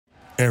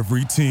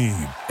Every team,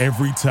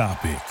 every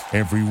topic,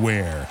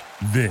 everywhere.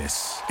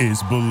 This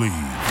is Believe.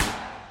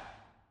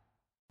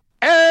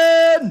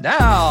 And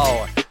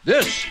now,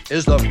 this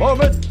is the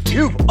moment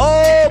you've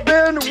all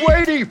been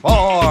waiting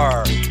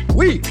for.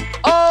 We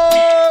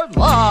are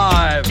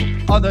live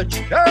on the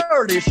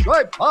Charity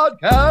Stripe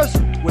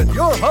podcast with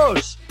your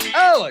hosts,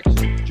 Alex,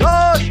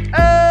 Josh,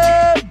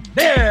 and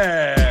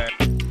Nick.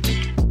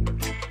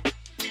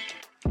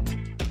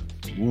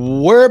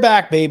 We're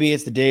back, baby.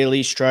 It's the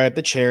Daily Stripe,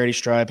 the Charity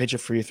Stripe. Hit your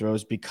free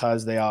throws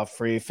because they are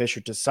free. Fisher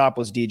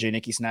Tosopoulos, DJ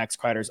Nicky Snacks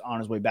Crider's on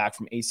his way back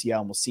from ACL,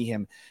 and we'll see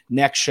him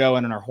next show.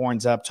 And on our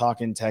Horns Up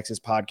Talking Texas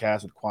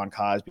podcast with Quan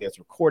Cosby. It's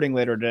recording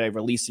later today,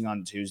 releasing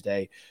on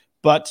Tuesday.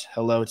 But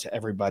hello to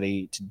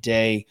everybody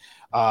today.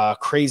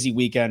 Crazy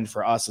weekend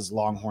for us as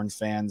Longhorns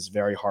fans.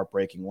 Very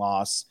heartbreaking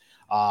loss.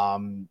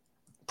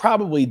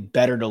 Probably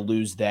better to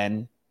lose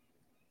then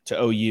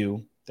to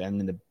OU than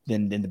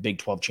in the Big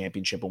 12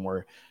 championship when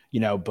we're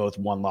both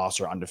one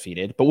loss or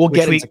undefeated, but we'll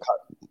get into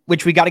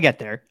which we got to get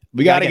there.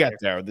 We got to get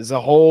there. There's a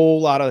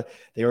lot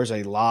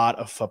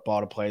of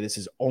football to play. This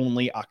is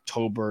only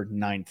October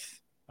 9th.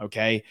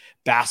 Okay.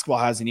 Basketball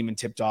hasn't even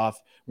tipped off.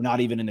 We're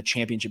not even in the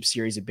championship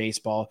series of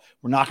baseball.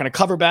 We're not going to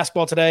cover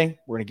basketball today.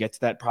 We're going to get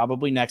to that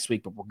probably next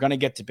week, but we're going to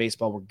get to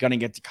baseball. We're going to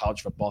get to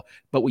college football,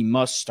 but we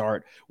must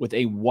start with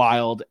a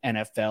wild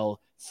NFL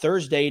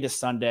Thursday to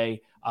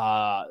Sunday.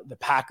 The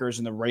Packers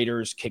and the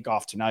Raiders kick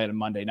off tonight and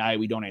Monday night.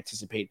 We don't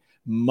anticipate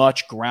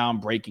much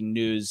groundbreaking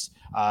news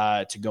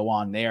to go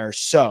on there.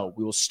 So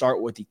we will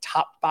start with the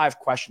top 5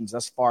 questions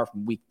thus far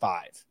from week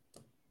 5.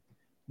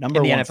 In the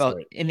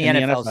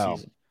NFL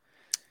season.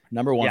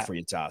 Number 1 for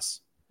you,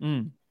 Toss.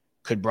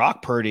 Could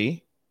Brock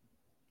Purdy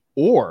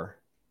or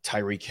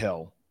Tyreek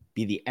Hill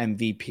be the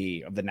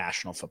MVP of the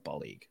National Football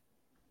League?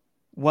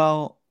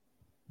 Well,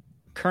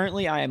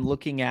 currently I am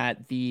looking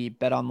at the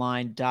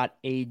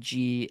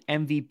betonline.ag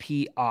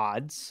MVP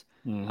odds.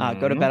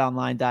 Go to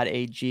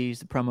betonline.ag, use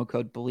the promo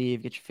code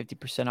BELIEVE, get your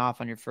 50%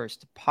 off on your first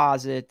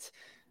deposit.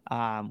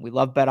 We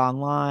love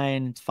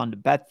BetOnline. It's fun to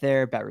bet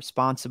there, bet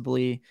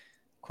responsibly.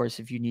 Of course,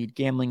 if you need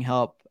gambling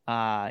help,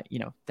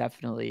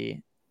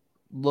 definitely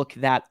look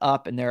that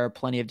up. And there are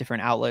plenty of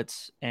different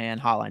outlets and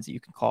hotlines that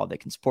you can call that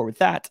can support with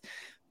that.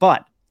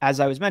 But as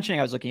I was mentioning,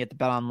 I was looking at the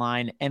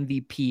BetOnline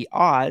MVP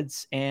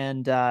odds,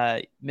 and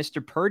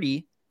Mr.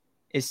 Purdy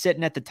is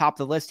sitting at the top of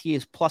the list. He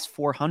is plus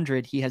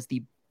 400. He has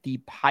the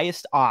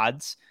highest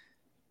odds,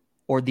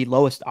 or the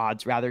lowest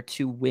odds rather,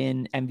 to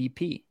win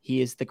MVP.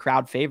 He is the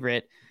crowd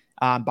favorite.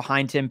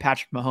 Behind him,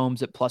 Patrick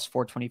Mahomes at plus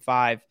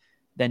 425,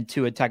 then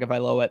Tua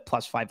Tagovailoa at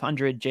plus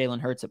 500, Jalen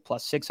Hurts at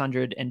plus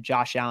 600, and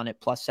Josh Allen at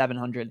plus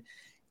 700.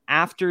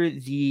 After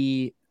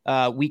week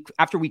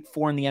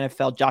 4 in the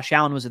NFL, Josh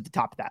Allen was at the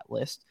top of that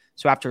list.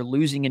 So after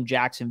losing in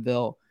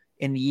Jacksonville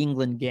in the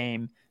England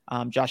game,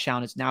 Josh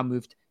Allen has now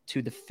moved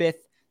to the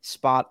 5th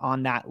spot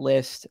on that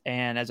list.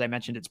 And as I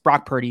mentioned, it's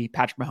Brock Purdy,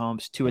 Patrick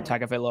Mahomes, Tua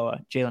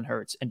Tagovailoa, Jalen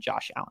Hurts, and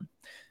Josh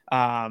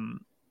Allen.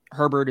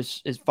 Herbert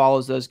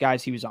follows those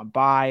guys. He was on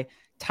bye.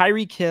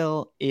 Tyreek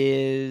Hill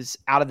is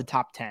out of the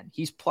top 10.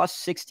 He's plus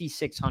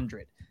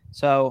 6,600.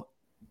 So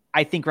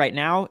I think right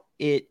now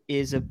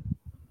it's a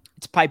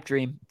pipe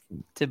dream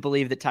to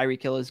believe that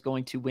Tyreek Hill is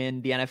going to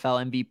win the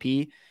NFL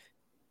MVP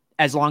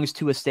as long as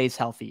Tua stays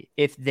healthy.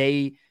 If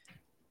they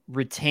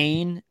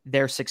retain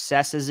their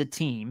success as a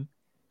team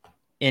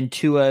and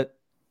Tua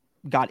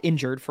got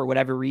injured for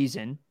whatever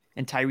reason,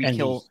 and Tyreek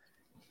Hill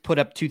put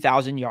up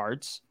 2,000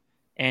 yards,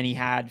 and he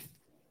had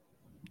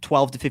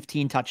 12 to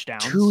 15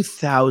 touchdowns.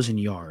 2,000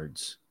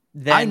 yards.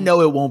 I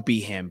know it won't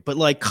be him,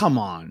 but come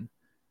on.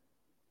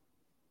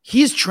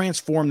 He's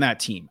transformed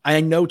that team.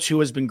 I know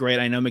Tua's been great.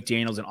 I know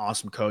McDaniel's an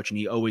awesome coach, and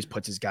he always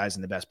puts his guys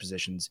in the best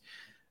positions.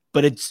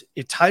 But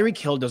if Tyreek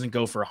Hill doesn't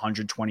go for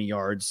 120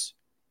 yards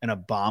and a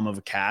bomb of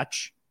a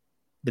catch,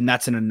 then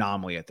that's an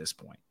anomaly at this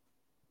point.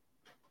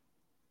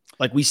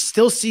 We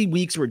still see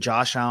weeks where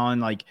Josh Allen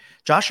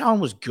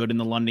was good in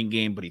the London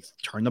game, but he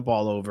turned the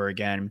ball over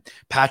again.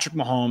 Patrick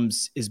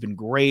Mahomes has been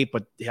great,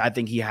 but I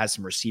think he has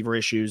some receiver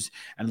issues.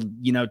 And,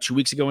 2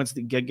 weeks ago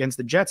against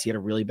the Jets, he had a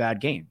really bad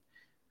game.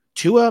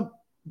 Tua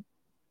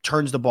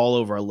turns the ball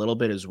over a little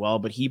bit as well,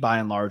 but he by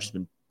and large has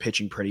been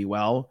pitching pretty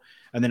well.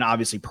 And then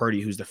obviously Purdy,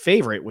 who's the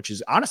favorite, which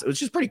is honestly, it's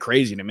just pretty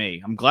crazy to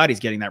me. I'm glad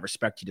he's getting that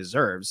respect he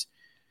deserves.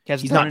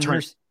 Hadn't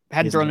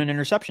thrown an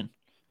interception.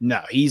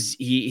 No, he's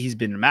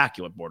been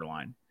immaculate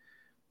borderline.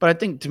 But I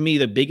think to me,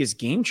 the biggest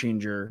game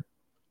changer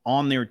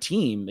on their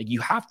team,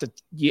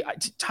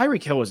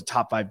 Tyreek Hill is a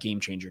top 5 game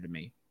changer to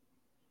me.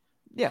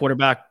 Yeah.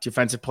 Quarterback,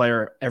 defensive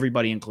player,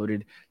 everybody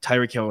included.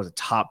 Tyreek Hill was a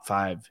top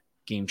 5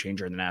 game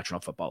changer in the National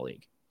Football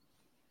League.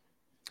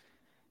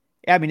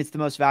 Yeah, I mean, it's the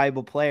most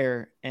valuable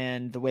player,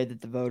 and the way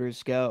that the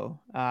voters go,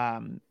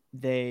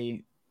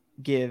 they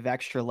give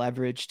extra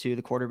leverage to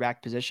the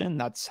quarterback position.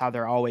 That's how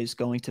they're always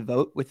going to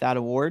vote with that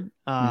award.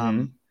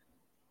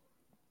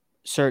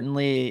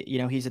 Certainly,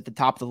 he's at the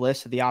top of the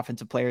list of the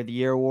Offensive Player of the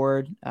Year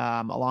award,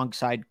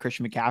 alongside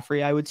Christian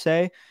McCaffrey, I would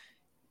say.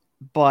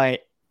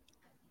 But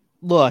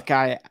look,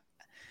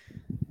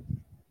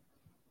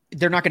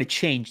 they're not going to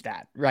change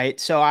that, right?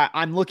 So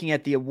I'm looking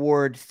at the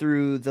award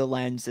through the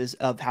lenses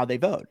of how they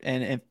vote.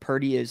 And if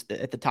Purdy is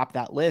at the top of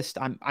that list,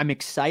 I'm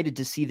excited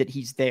to see that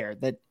he's there,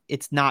 that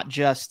it's not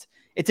just,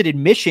 it's an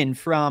admission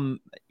from,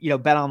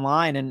 Bet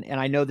Online. And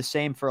I know the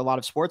same for a lot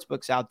of sports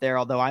books out there,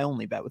 although I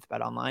only bet with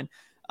Bet Online,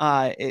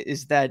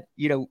 is that,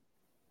 the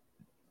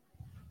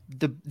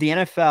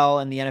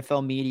NFL and the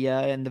NFL media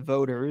and the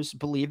voters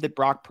believe that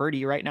Brock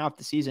Purdy right now, if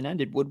the season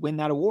ended, would win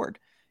that award.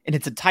 And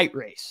it's a tight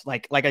race.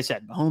 Like I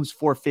said, Mahomes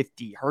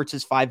 450, Hurts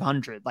is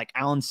 500, like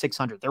Allen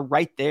 600. They're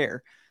right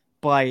there,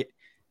 but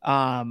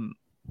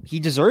he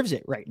deserves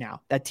it right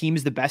now. That team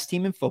is the best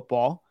team in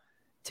football.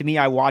 To me,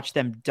 I watched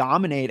them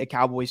dominate a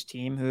Cowboys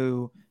team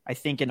who I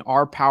think in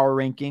our power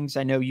rankings,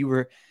 I know you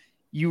were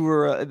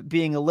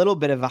being a little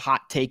bit of a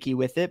hot takey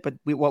with it, but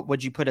what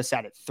would you put us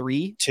at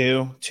 3?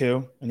 2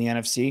 in the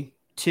NFC.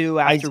 2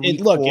 after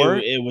week 4.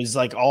 It was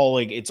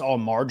it's all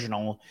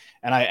marginal,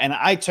 and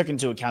I took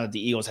into account that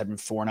the Eagles had been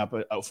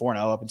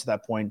 4-0 up until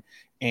that point,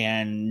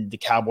 and the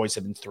Cowboys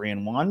had been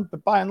 3-1.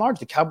 But by and large,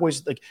 the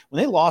Cowboys, like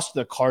when they lost to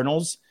the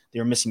Cardinals, they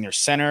were missing their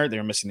center, they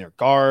were missing their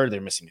guard, they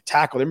were missing a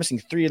tackle, they're missing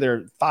 3 of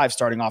their 5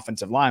 starting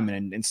offensive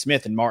linemen, and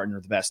Smith and Martin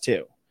are the best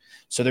too.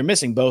 So they're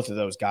missing both of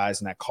those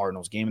guys in that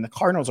Cardinals game, and the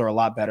Cardinals are a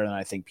lot better than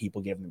I think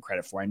people give them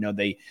credit for. I know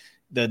the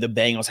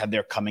Bengals had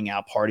their coming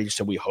out party,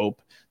 so we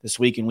hope this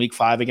week in week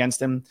 5 against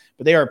them,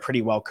 but they are a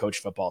pretty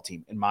well-coached football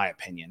team, in my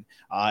opinion,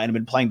 and have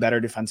been playing better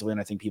defensively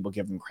than I think people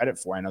give them credit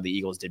for. I know the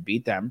Eagles did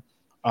beat them,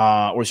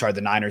 the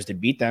Niners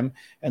did beat them.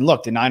 And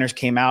look, the Niners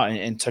came out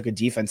and took a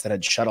defense that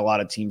had shut a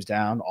lot of teams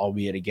down,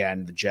 albeit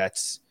again, the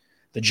Jets,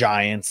 the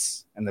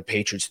Giants, and the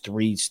Patriots,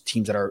 3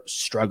 teams that are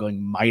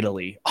struggling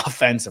mightily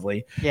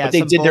offensively. Yeah, but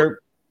they did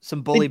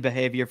some bully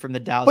behavior from the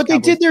Dallas But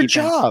Cowboys they did their defense.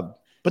 job.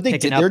 But they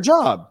did their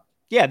job.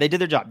 Yeah, they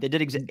did their job. They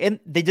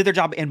did their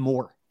job and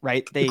more,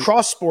 right? They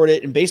cross-sport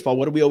it in baseball.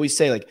 What do we always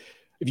say? Like,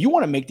 if you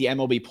want to make the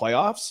MLB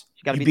playoffs,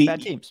 you got to beat the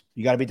bad teams.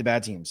 You got to beat the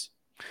bad teams.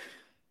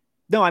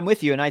 No, I'm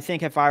with you. And I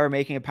think if I were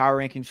making a power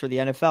rankings for the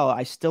NFL,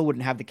 I still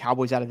wouldn't have the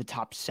Cowboys out of the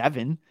top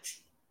 7.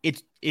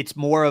 It's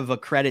more of a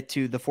credit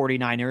to the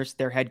 49ers,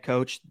 their head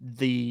coach,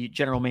 the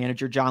general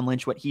manager, John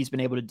Lynch, what he's been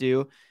able to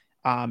do,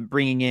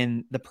 bringing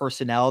in the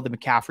personnel, the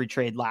McCaffrey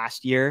trade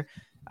last year,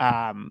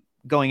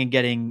 going and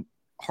getting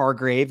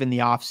Hargrave in the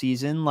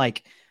offseason.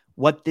 Like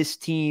what this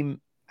team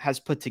has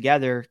put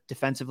together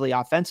defensively,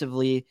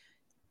 offensively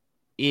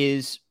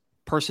is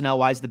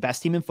personnel-wise the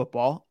best team in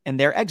football, and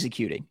they're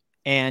executing.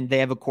 And they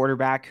have a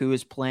quarterback who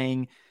is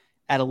playing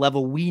at a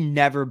level we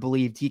never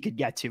believed he could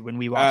get to when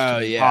we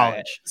watched him in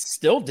college.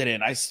 Still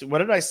didn't. What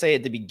did I say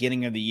at the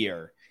beginning of the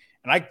year?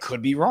 And I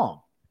could be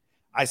wrong.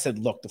 I said,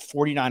 look, the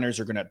 49ers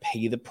are going to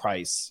pay the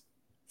price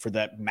for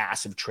that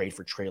massive trade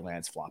for Trey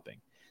Lance flopping.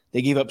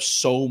 They gave up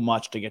so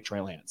much to get Trey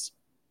Lance.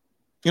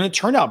 And it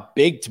turned out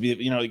big to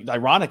be,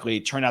 ironically,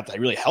 it turned out that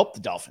really helped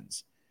the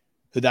Dolphins,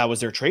 who that was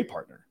their trade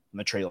partner in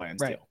the Trey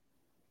Lance deal.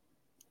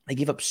 They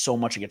gave up so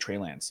much to get Trey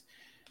Lance.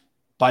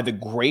 By the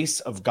grace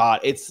of God,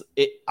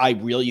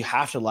 you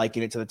have to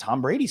liken it to the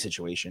Tom Brady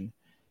situation,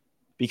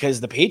 because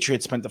the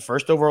Patriots spent the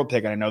first overall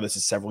pick, and I know this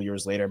is several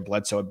years later, and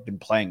Bledsoe had been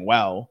playing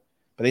well,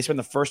 but they spent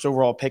the first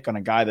overall pick on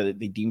a guy that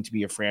they deemed to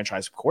be a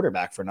franchise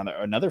quarterback for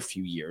another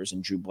few years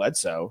in Drew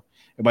Bledsoe.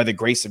 And by the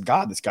grace of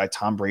God, this guy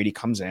Tom Brady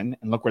comes in,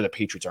 and look where the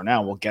Patriots are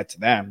now. We'll get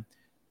to them,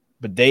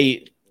 but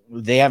they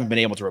haven't been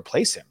able to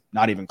replace him,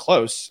 not even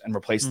close, and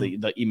replace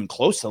the even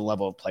close to the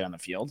level of play on the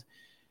field.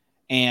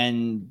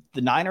 And the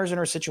Niners are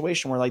in a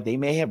situation where like they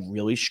may have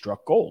really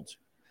struck gold.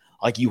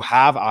 Like you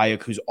have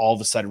Ayuk, who's all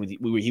of a sudden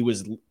he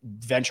was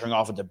venturing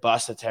off into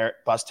bust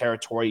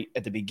territory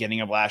at the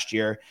beginning of last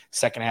year,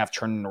 second half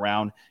turning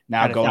around.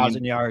 Now going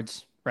 1,000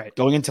 yards. Right.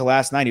 Going into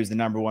last night, he was the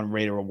number 1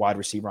 rated wide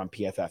receiver on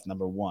PFF,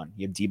 number 1.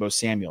 You have Deebo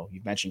Samuel.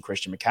 You've mentioned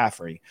Christian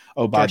McCaffrey.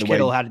 Oh, by the way,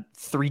 Kittle had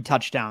 3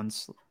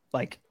 touchdowns.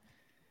 Like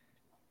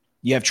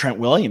you have Trent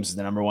Williams,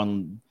 the number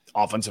 1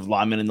 offensive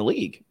lineman in the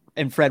league.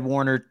 And Fred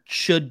Warner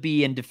should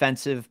be in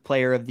defensive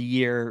player of the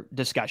year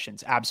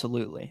discussions.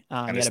 Absolutely.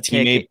 And his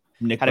teammate,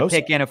 Nick had Bosa. a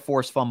pick and a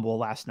forced fumble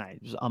last night.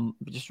 It was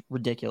just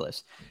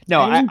ridiculous. No,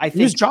 I think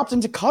he was dropped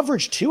into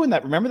coverage too. And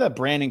remember that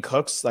Brandon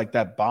Cooks, like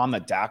that bomb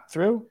that Dak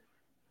threw?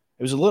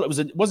 It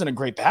wasn't a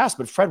great pass,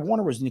 but Fred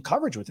Warner was in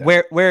coverage with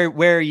it.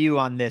 Where are you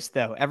on this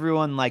though?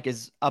 Everyone like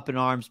is up in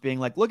arms being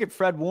like, look at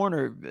Fred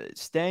Warner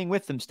staying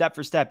with them step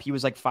for step. He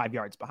was like 5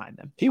 yards behind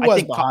them. He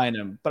was behind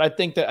him, but I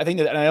think that,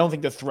 and I don't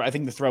think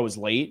the throw was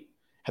late.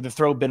 Had the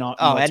throw been on,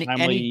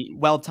 any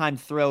well-timed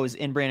throw is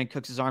in Brandon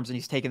Cooks' arms, and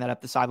he's taking that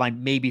up the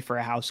sideline, maybe for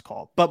a house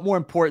call. But more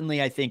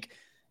importantly, I think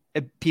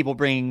people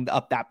bringing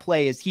up that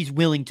play is he's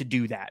willing to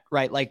do that,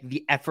 right? Like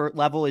the effort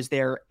level is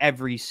there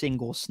every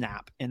single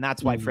snap, and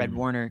that's why Fred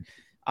Warner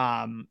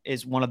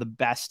is one of the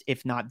best,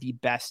 if not the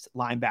best,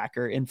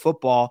 linebacker in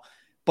football.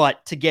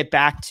 But to get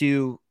back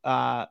to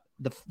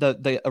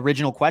the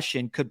original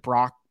question, could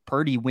Brock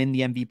Purdy win the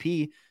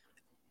MVP?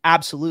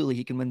 Absolutely,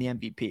 he can win the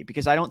MVP,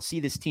 because I don't see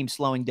this team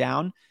slowing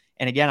down.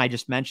 And again, I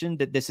just mentioned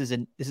that this is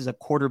a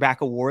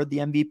quarterback award, the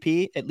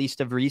MVP, at least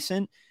of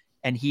recent.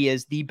 and he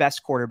is the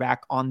best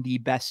quarterback on the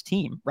best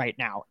team right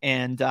now.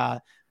 And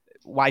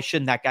why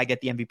shouldn't that guy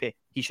get the MVP?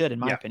 He should, in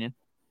my opinion.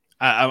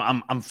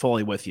 I'm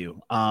fully with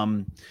you.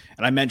 And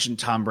I mentioned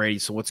Tom Brady,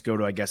 so let's go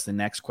to, I guess, the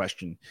next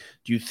question.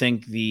 Do you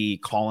think the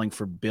calling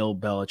for Bill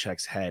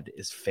Belichick's head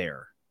is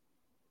fair?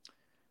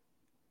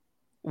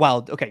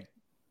 Well, okay.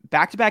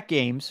 Back-to-back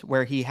games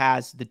where he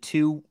has the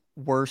two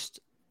worst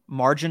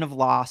margin of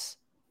loss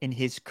in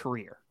his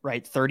career,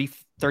 right?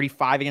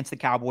 35 against the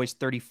Cowboys,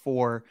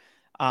 34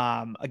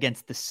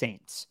 against the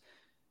Saints.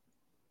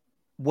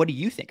 What do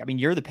you think? I mean,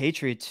 you're the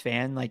Patriots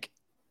fan. Like,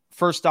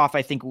 first off,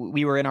 I think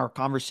we were in our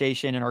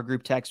conversation in our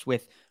group text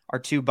with our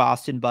two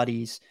Boston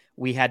buddies.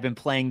 We had been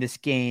playing this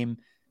game,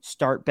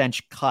 start,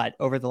 bench, cut,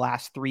 over the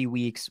last 3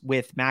 weeks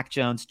with Mac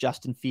Jones,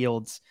 Justin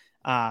Fields,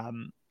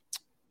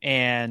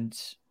 and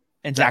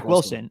Zach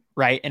Wilson,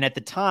 right? And at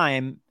the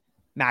time,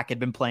 Mac had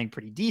been playing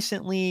pretty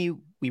decently.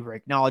 We were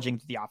acknowledging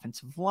that the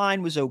offensive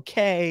line was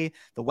okay.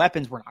 The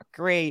weapons were not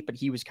great, but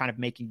he was kind of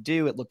making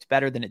do. It looked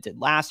better than it did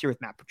last year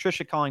with Matt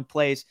Patricia calling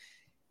plays.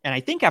 And I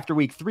think after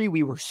week 3,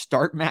 we were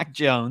start Mac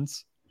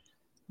Jones,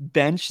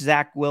 bench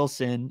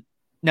Justin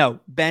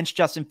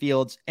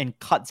Fields, and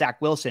cut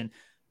Zach Wilson.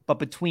 But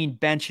between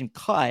bench and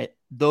cut,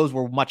 those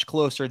were much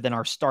closer than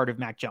our start of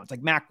Mac Jones.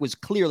 Like, Mac was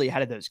clearly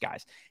ahead of those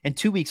guys. And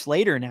 2 weeks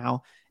later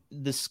now,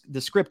 the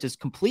script is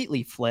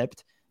completely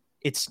flipped.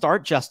 It's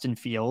start Justin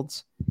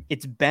Fields,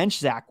 it's bench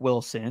Zach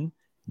Wilson,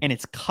 and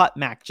it's cut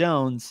Mac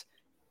Jones.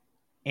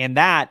 And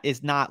that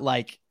is not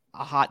like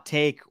a hot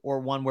take or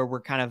one where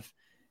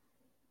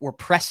we're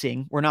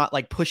pressing. We're not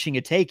like pushing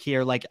a take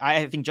here. Like,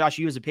 I think, Josh,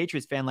 you as a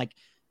Patriots fan, like,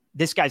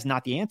 this guy's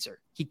not the answer.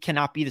 He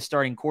cannot be the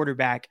starting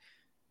quarterback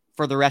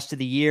for the rest of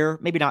the year.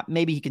 Maybe not.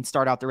 Maybe he can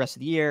start out the rest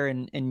of the year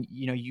and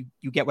you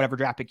get whatever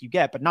draft pick you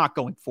get, but not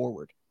going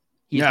forward.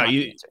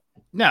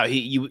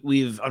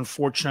 We've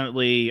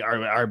unfortunately,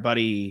 our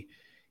buddy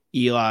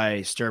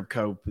Eli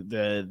Sturpko,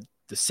 the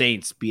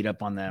Saints beat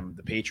up on them,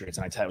 the Patriots.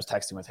 And I was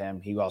texting with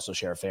him. He also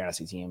shared a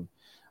fantasy team.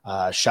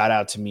 Shout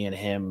out to me and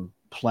him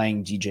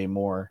playing DJ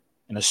Moore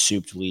in a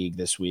souped league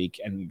this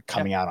week and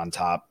coming out on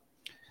top.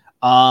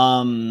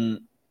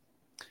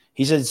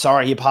 He said,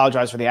 sorry, he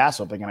apologized for the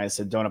ass whooping. And I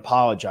said, don't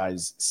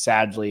apologize.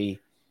 Sadly,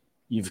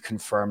 you've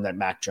confirmed that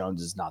Mac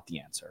Jones is not the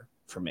answer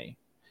for me.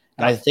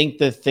 And I think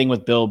the thing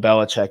with Bill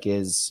Belichick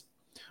is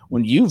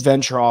when you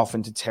venture off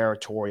into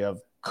territory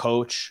of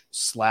coach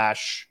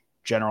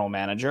 / general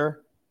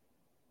manager,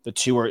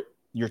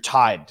 you're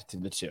tied to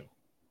the two.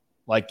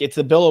 Like, it's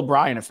the Bill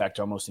O'Brien effect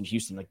almost in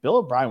Houston. Like, Bill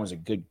O'Brien was a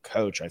good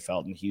coach, I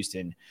felt, in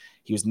Houston.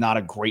 He was not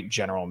a great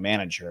general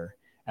manager.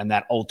 And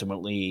that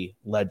ultimately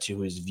led to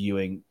his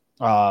being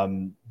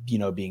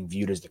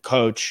viewed as the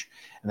coach.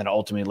 And then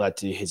ultimately led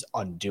to his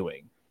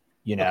undoing,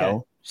 Okay.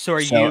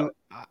 So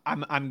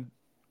I'm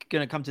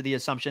going to come to the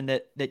assumption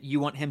that you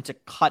want him to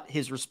cut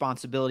his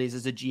responsibilities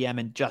as a GM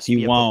and just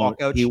be a football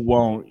coach? He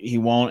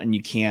won't, and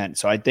you can't.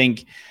 So I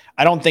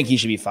don't think he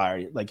should be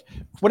fired. Like,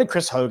 what did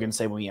Chris Hogan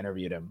say when we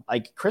interviewed him?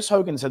 Like, Chris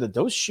Hogan said that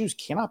those shoes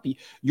cannot be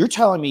 – you're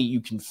telling me you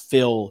can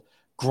fill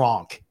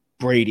Gronk,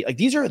 Brady. Like,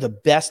 these are the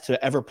best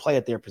to ever play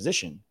at their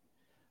position.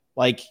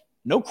 Like,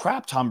 no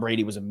crap, Tom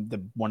Brady was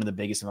one of the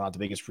biggest, if not the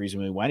biggest reason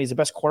we went. He's the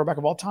best quarterback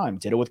of all time.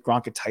 Did it with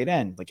Gronk at tight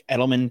end. Like,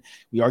 Edelman,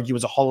 we argue,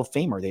 was a Hall of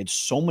Famer. They had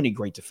so many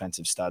great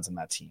defensive studs on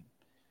that team.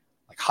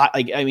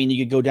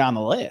 You could go down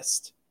the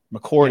list.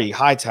 McCourty,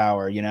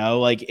 Hightower,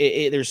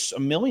 there's a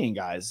million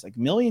guys,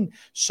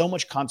 so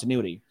much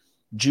continuity.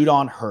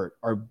 Judon hurt,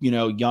 or,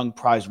 young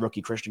prize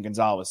rookie Christian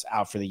Gonzalez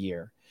out for the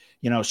year.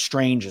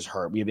 Strange is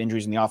hurt. We have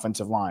injuries in the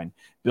offensive line.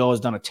 Bill has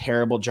done a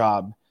terrible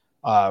job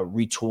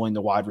retooling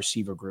the wide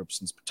receiver group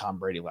since Tom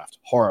Brady left.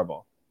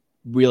 Horrible.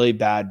 Really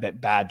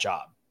bad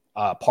job.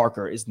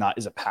 Parker is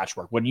a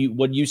patchwork. What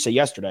did you say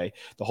yesterday?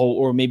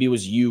 Or maybe it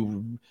was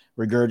you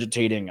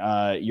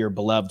regurgitating your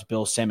beloved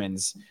Bill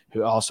Simmons,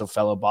 who also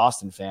fellow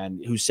Boston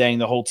fan, who's saying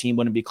the whole team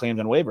wouldn't be claimed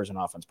on waivers in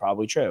offense.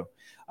 Probably true.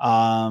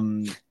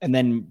 And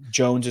then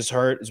Jones is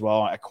hurt as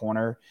well at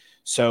corner.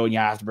 So you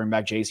have to bring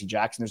back J.C.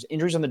 Jackson. There's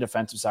injuries on the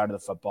defensive side of the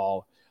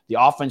football. The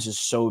offense is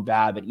so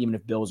bad that even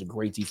if Bill is a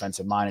great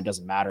defensive mind, it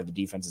doesn't matter. The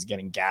defense is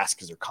getting gassed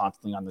because they're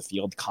constantly on the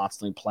field,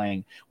 constantly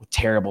playing with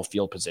terrible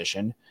field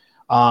position.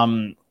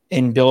 And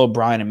Bill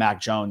O'Brien and Mac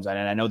Jones, and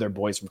I know they're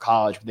boys from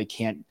college, but they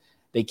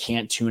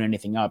can't tune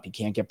anything up. He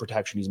can't get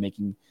protection. He's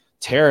making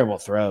terrible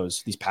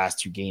throws these past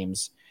 2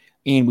 games.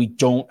 And we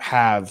don't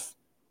have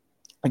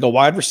a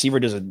wide receiver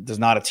does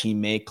not a team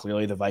make.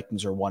 Clearly the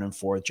Vikings are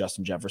 1-4 with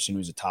Justin Jefferson,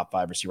 who's a top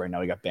 5 receiver right now.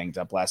 He got banged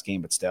up last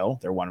game, but still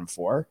they're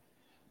 1-4.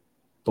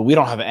 But we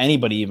don't have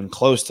anybody even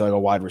close to a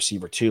wide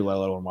receiver 2, let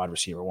alone wide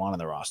receiver 1 on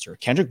the roster.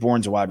 Kendrick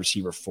Bourne's a wide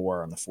receiver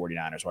 4 on the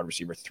 49ers, wide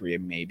receiver 3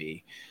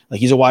 maybe.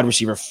 Like, he's a wide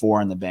receiver 4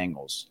 on the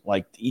Bengals.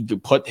 Like, you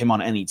could put him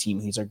on any team.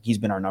 He's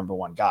been our number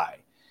 1 guy.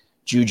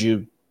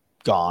 Juju,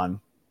 gone.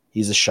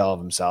 He's a shell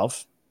of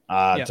himself.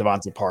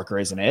 Devontae Parker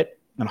isn't it.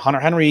 And Hunter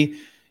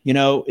Henry,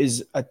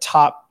 is a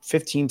top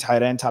 15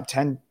 tight end, top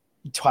 10,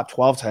 top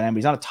 12 tight end, but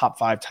he's not a top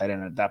 5 tight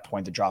end. At that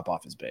point, the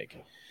drop-off is big.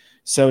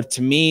 So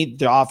to me,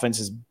 the offense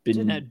has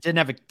been didn't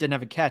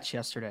have a catch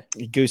yesterday.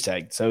 Goose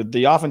egg. So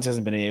the offense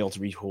hasn't been able to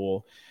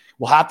retool.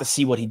 We'll have to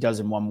see what he does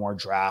in one more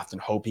draft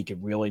and hope he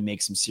could really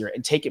make some serious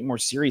and take it more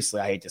seriously.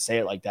 I hate to say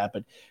it like that,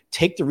 but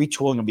take the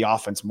retooling of the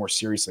offense more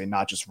seriously and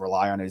not just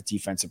rely on his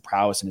defensive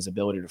prowess and his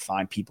ability to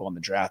find people in the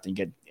draft and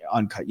get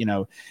uncut,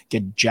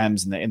 get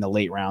gems in the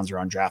late rounds or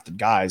undrafted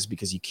guys,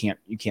 because you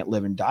can't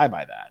live and die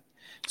by that.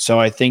 So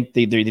I think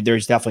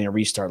there's definitely a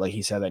restart, like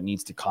he said, that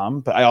needs to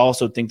come. But I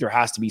also think there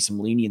has to be some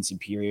leniency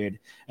period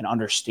and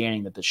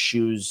understanding that the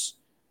shoes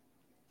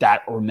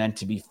that were meant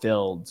to be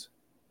filled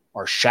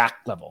are Shaq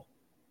level,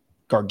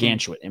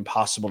 gargantuan,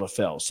 impossible to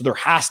fill. So there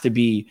has to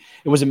be.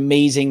 It was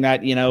amazing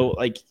that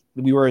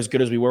we were as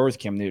good as we were with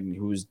Cam Newton,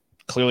 who was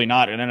clearly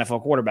not an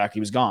NFL quarterback. He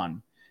was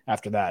gone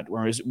after that.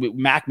 Whereas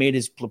Mac made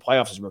his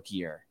playoffs his rookie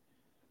year.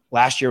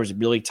 Last year was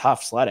really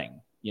tough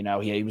sledding.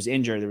 He was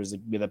injured. There was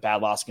a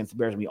bad loss against the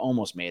Bears, and we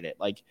almost made it.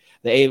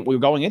 We were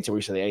going into it,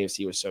 we said the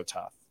AFC was so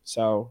tough.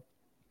 So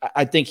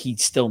I think he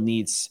still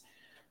needs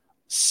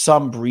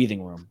some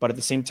breathing room. But at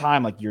the same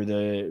time, you're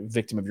the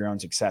victim of your own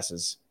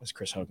successes, as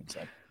Chris Hogan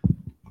said.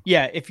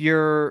 Yeah, if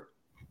you're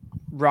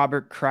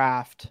Robert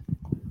Kraft,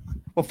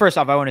 well, first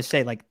off, I want to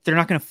say they're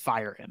not going to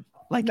fire him.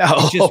 It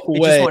just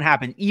won't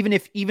happen. Even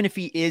if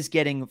he is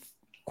getting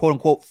quote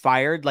unquote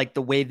fired,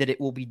 the way that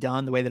it will be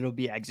done, the way that it'll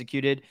be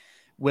executed,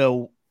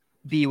 will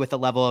be with a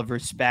level of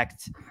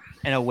respect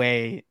in a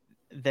way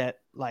that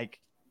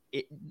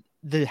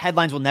the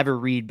headlines will never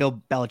read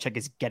Bill Belichick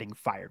is getting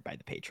fired by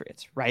the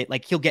Patriots, right?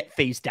 He'll get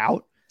phased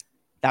out.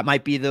 That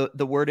might be the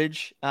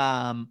wordage.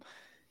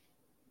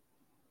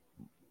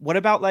 What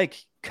about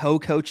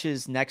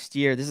co-coaches next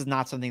year? This is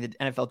not something that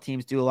NFL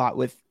teams do a lot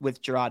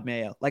with Gerard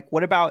Mayo.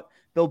 What about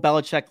Bill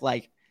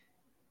Belichick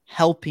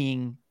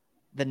helping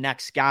the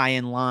next guy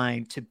in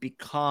line to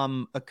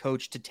become a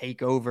coach to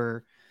take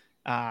over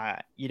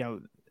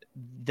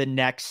the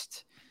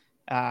next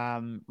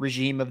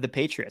regime of the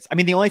Patriots? I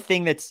mean, the only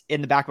thing that's in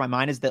the back of my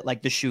mind is that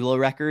the Shula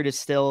record is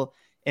still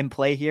in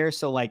play here.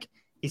 So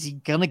is he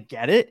gonna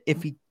get it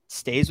if he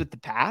stays with the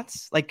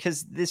Pats?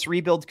 Because this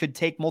rebuild could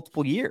take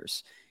multiple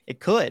years. It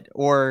could.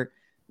 Or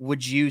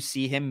would you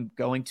see him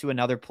going to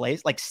another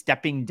place,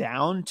 stepping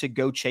down to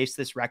go chase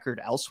this record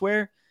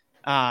elsewhere?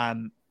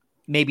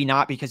 Maybe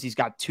not, because he's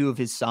got two of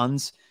his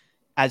sons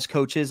as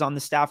coaches on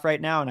the staff right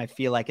now. And I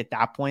feel at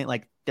that point,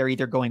 they're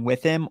either going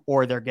with him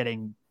or they're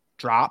getting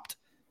dropped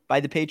by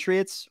the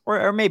Patriots,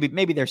 or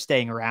maybe they're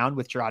staying around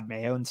with Gerard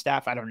Mayo and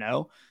staff. I don't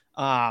know.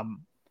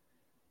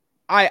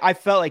 I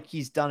felt like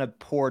he's done a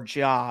poor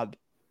job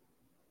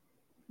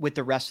with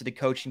the rest of the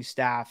coaching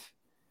staff,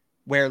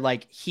 where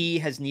he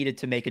has needed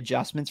to make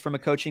adjustments from a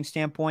coaching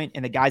standpoint.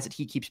 And the guys that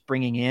he keeps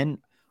bringing in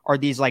are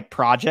these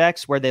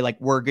projects where they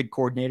were good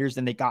coordinators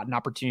and they got an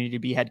opportunity to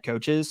be head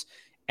coaches,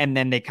 and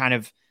then they kind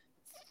of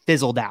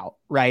fizzled out.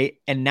 Right.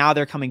 And now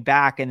they're coming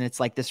back, and it's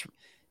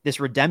this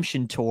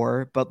redemption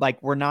tour, but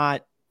we're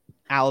not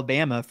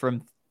Alabama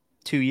from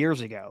 2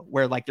 years ago,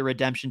 where the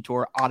redemption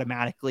tour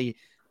automatically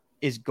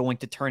is going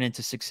to turn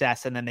into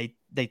success. And then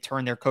they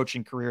turn their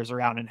coaching careers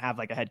around and have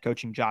a head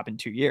coaching job in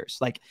 2 years.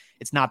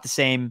 It's not the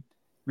same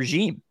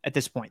regime at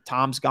this point.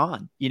 Tom's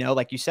gone,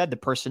 like you said, the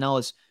personnel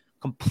is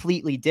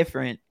completely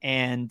different.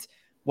 And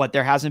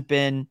there hasn't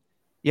been,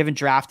 you haven't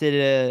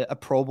drafted a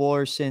Pro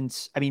Bowler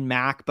since,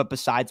 Mac, but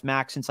besides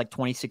Mac, since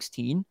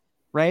 2016,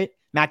 right?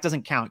 Mac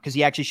doesn't count because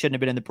he actually shouldn't have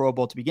been in the Pro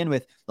Bowl to begin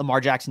with.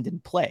 Lamar Jackson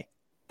didn't play.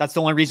 That's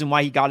the only reason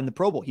why he got in the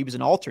Pro Bowl. He was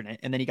an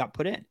alternate, and then he got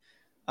put in.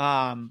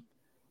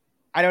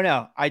 I don't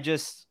know. I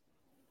just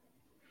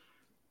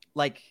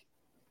and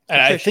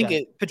Patricia, I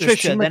think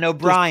Patricia, then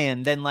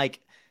O'Brien, then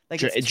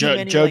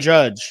Joe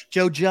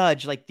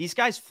Judge. These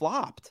guys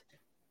flopped.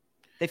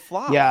 They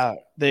flopped. Yeah,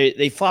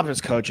 they flopped as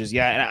coaches.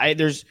 Yeah, and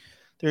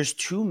there's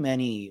too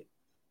many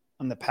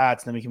on the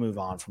Pats. Then we can move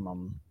on from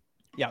them.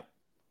 Yep.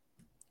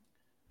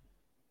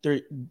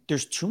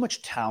 There's too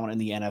much talent in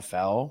the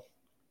NFL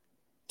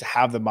to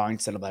have the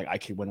mindset of I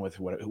could win with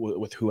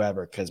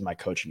whoever because my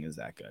coaching is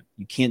that good.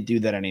 You can't do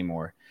that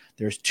anymore.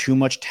 There's too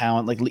much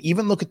talent.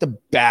 Even look at the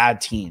bad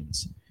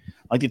teams,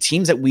 the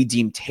teams that we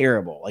deem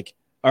terrible.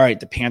 All right,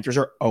 the Panthers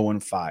are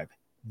 0-5.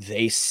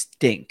 They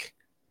stink.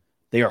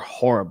 They are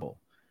horrible.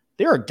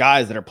 There are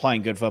guys that are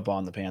playing good football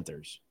in the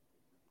Panthers.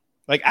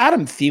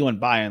 Adam Thielen,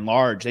 by and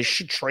large, they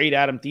should trade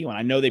Adam Thielen.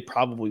 I know they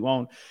probably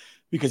won't,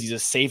 because he's a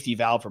safety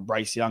valve for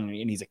Bryce Young,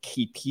 and he's a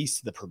key piece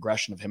to the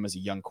progression of him as a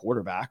young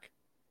quarterback.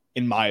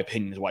 In my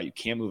opinion, is why you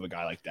can't move a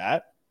guy like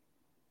that.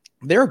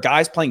 There are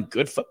guys playing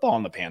good football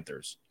in the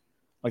Panthers.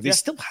 They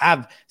still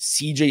have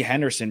CJ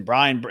Henderson.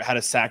 Brian had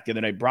a sack the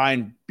other night.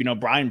 Brian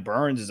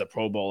Burns is a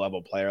Pro Bowl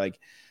level player.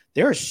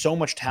 There is so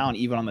much talent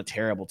even on the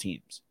terrible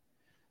teams.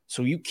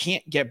 So you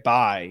can't get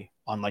by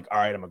on all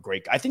right, I'm a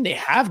great guy. I think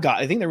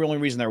the only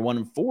reason they're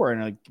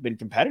 1-4 and been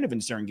competitive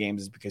in certain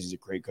games is because he's a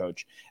great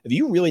coach. If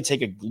you really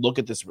take a look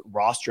at this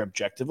roster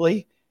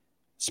objectively,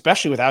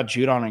 especially without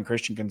Judon and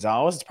Christian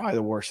Gonzalez, it's probably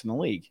the worst in the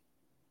league.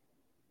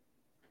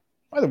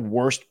 Probably the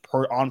worst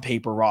on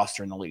paper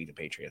roster in the league, the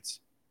Patriots.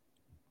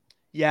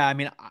 Yeah, I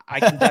mean, I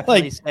can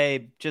definitely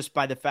say just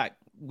by the fact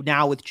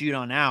now with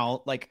Judon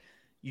out, like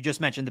you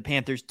just mentioned, the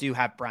Panthers do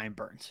have Brian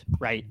Burns,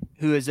 right?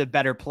 Who is a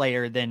better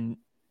player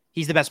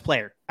he's the best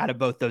player out of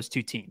both those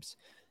two teams.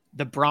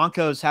 The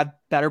Broncos have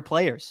better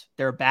players.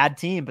 They're a bad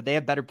team, but they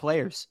have better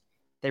players.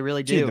 They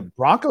really do. Dude, the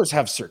Broncos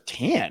have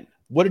Surtain.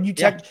 What did you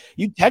text?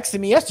 Yeah. You texted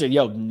me yesterday.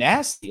 Yo,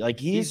 nasty. Like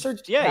he's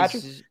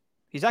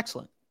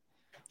excellent.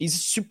 He's a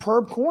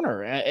superb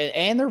corner,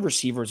 and their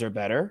receivers are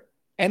better.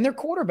 And their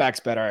quarterback's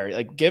better.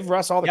 Like, give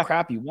Russ all the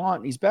crap you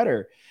want. He's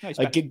better. No, he's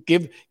like, better.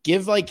 give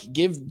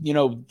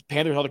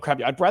Panthers all the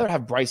crap. I'd rather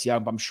have Bryce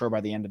Young, I'm sure,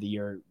 by the end of the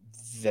year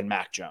than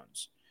Mac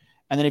Jones.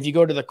 And then if you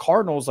go to the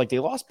Cardinals, like, they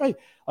lost by,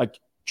 like,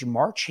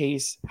 Jamar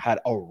Chase had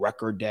a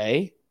record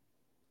day.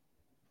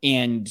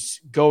 And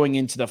going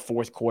into the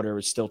fourth quarter, it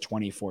was still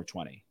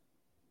 24-20.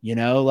 You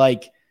know,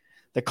 like,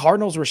 the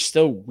Cardinals were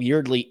still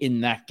weirdly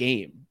in that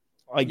game.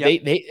 Like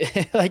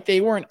they like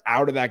they weren't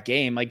out of that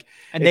game. Like,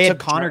 and they had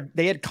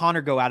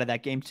Connor go out of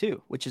that game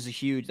too, which is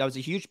that was a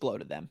huge blow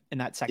to them in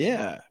that second.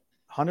 Yeah,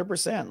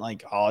 100%.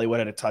 Like Hollywood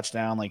had a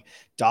touchdown. Like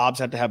Dobbs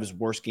had to have his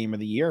worst game of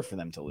the year for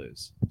them to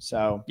lose.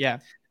 So yeah,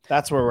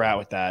 that's where we're at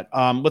with that.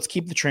 Let's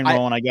keep the train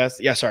rolling, I guess.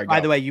 Yeah, sorry.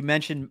 By the way, you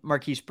mentioned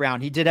Marquise Brown.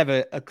 He did have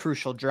a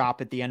crucial drop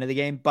at the end of the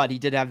game, but he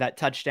did have that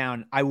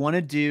touchdown. I want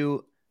to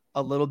do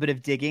a little bit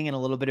of digging and a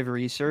little bit of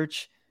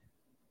research.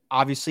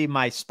 Obviously,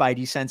 my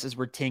spidey senses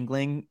were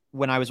tingling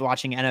when I was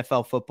watching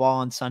NFL football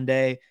on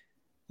Sunday,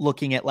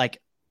 looking at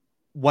like,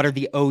 what are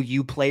the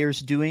OU players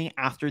doing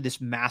after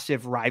this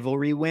massive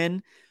rivalry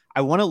win?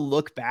 I want to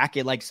look back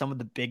at like some of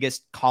the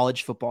biggest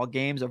college football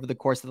games over the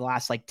course of the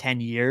last like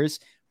 10 years,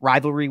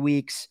 rivalry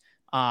weeks,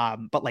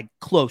 but like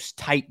close,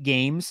 tight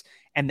games,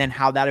 and then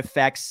how that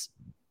affects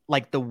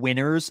like the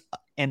winners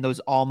and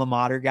those alma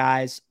mater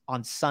guys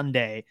on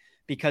Sunday,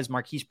 because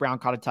Marquise Brown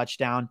caught a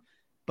touchdown.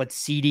 But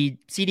CD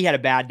had a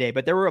bad day,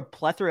 but there were a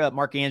plethora.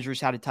 Mark Andrews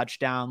had a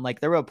touchdown. Like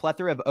there were a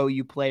plethora of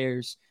OU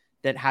players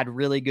that had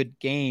really good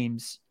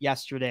games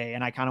yesterday.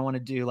 And I kind of want to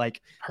do like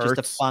Hurts. Just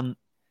a fun.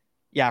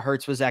 Yeah.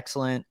 Hurts was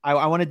excellent.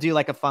 I want to do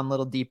like a fun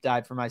little deep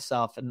dive for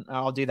myself, and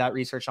I'll do that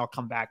research. I'll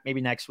come back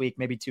maybe next week,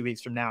 maybe 2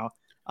 weeks from now.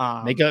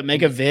 Make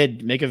a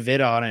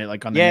vid on it.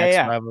 Like on the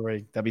next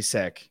rivalry. That'd be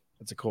sick.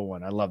 That's a cool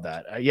one. I love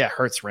that.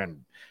 Hurts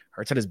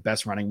had his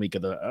best running week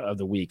of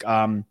the week.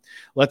 You're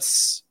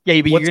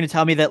going to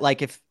tell me that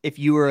like if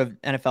you were an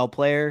NFL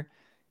player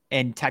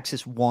and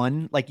Texas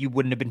won, like you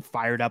wouldn't have been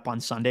fired up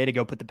on Sunday to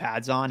go put the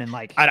pads on and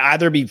like I'd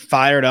either be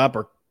fired up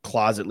or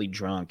closetly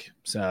drunk.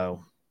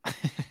 So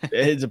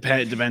it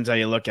depends how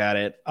you look at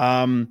it.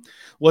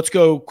 Let's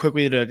go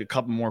quickly to a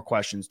couple more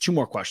questions, 2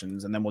 more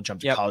questions, and then we'll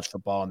jump to college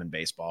football and then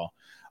baseball.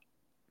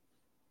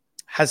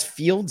 Has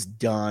Fields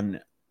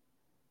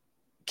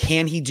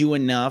can he do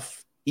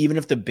enough? Even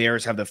if the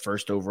Bears have the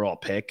first overall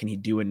pick, can he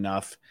do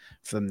enough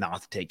for them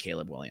not to take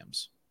Caleb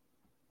Williams?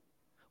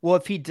 Well,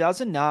 if he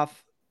does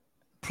enough,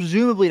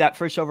 presumably that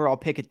first overall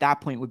pick at that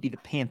point would be the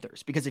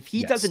Panthers. Because if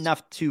he does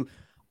enough to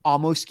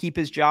almost keep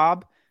his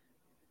job,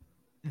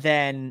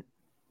 then,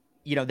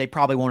 they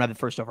probably won't have the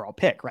first overall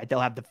pick, right?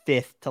 They'll have the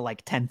 5th to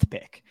like 10th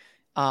pick.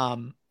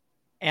 And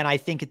I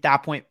think at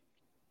that point,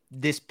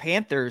 this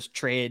Panthers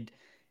trade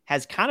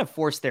has kind of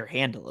forced their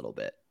hand a little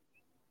bit.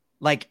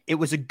 Like it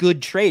was a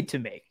good trade to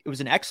make. It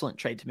was an excellent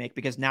trade to make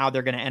because now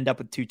they're going to end up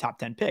with 2 top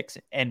 10 picks,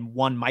 and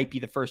one might be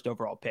the first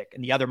overall pick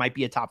and the other might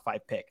be a top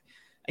 5 pick.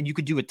 And you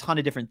could do a ton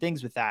of different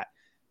things with that.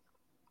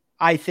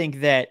 I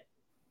think that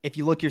if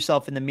you look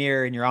yourself in the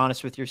mirror and you're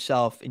honest with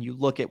yourself and you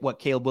look at what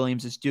Caleb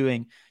Williams is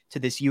doing to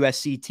this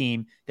USC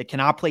team that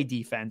cannot play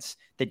defense,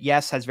 that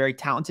has very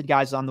talented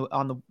guys on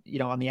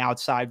the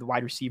outside, the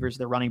wide receivers,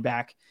 their running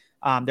back,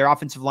 their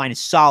offensive line is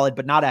solid,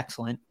 but not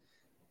excellent.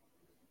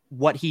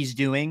 What he's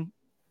doing,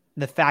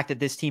 the fact that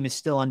this team is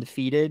still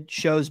undefeated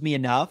shows me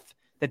enough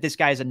that this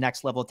guy is a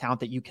next level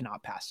talent that you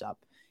cannot pass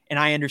up. And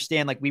I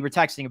understand, like we were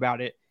texting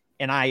about it,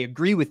 and I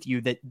agree with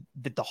you that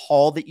the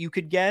haul that you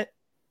could get,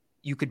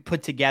 you could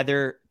put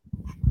together,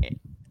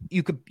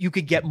 you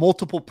could get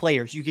multiple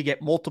players, you could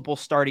get multiple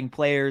starting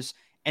players,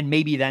 and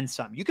maybe then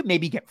some. You could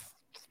maybe get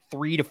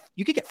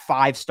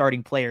 5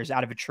 starting players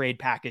out of a trade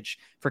package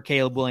for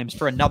Caleb Williams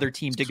for another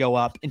team to go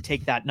up and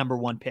take that number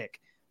 1 pick.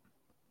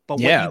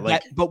 But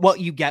what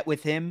you get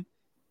with him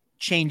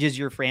changes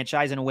your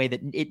franchise in a way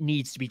that it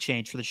needs to be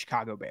changed for the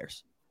Chicago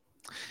Bears.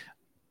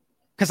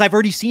 Because I've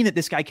already seen that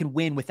this guy can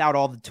win without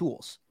all the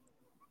tools.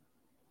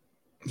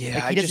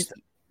 Yeah,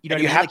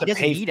 you have to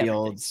pay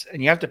Fields,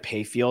 and you have to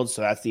pay Fields,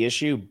 so that's the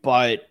issue.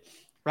 But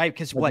right,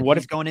 because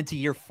he's going into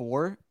year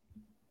 4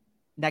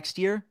 next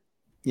year?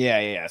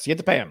 Yeah. So you have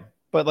to pay him,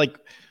 but like,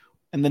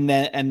 and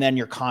then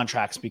your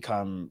contracts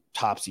become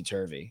topsy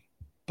turvy.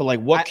 But like,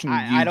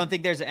 I don't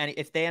think there's any.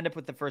 If they end up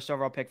with the first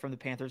overall pick from the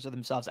Panthers or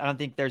themselves, I don't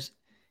think there's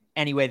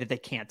any way that they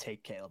can't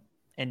take Caleb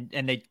and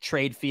they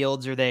trade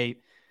Fields, or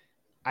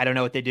I don't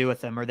know what they do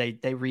with him, or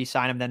they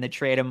re-sign him, then they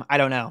trade him. I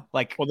don't know.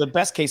 Like, well, the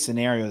best case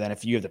scenario then,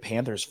 if you have the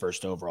Panthers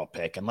first overall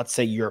pick, and let's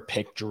say your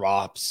pick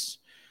drops,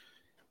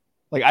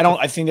 like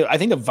I think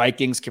the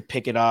Vikings could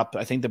pick it up.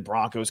 I think the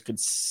Broncos could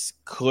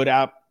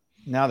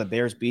Now the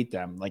Bears beat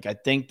them. Like, I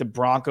think the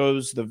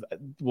Broncos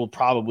will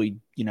probably,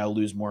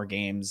 lose more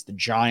games. The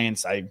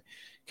Giants, I'm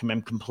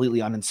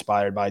completely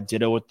uninspired by.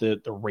 Ditto with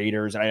the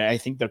Raiders. I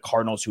think the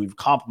Cardinals, who we've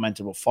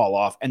complimented, will fall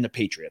off, and the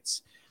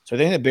Patriots. So I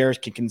think the Bears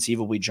can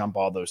conceivably jump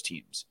all those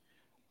teams.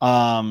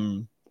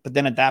 But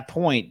then at that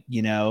point,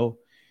 you'll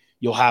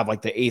have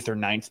like the 8th or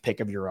 9th pick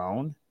of your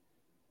own.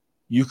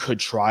 You could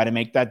try to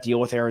make that deal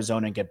with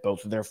Arizona and get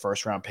both of their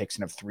first round picks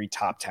and have 3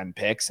 top 10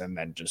 picks and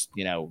then just,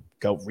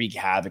 go wreak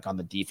havoc on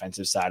the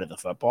defensive side of the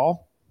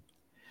football,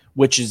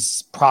 which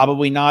is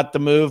probably not the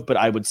move, but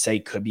I would say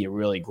could be a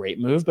really great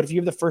move. But if you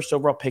have the first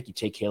overall pick, you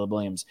take Caleb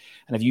Williams.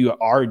 And if you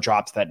are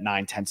dropped to that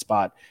 9-10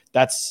 spot,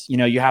 that's,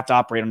 you have to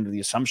operate under the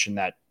assumption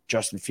that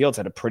Justin Fields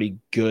had a pretty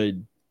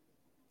good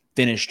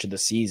finish to the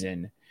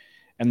season.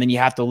 And then you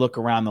have to look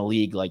around the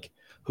league, like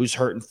who's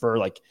hurting for,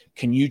 like,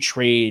 can you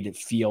trade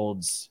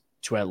Fields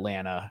to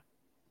Atlanta?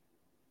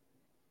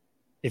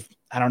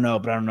 I don't know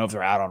if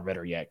they're out on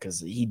Ritter yet,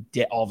 because he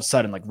did all of a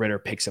sudden, like, Ritter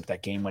picks up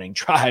that game-winning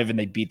drive and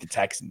they beat the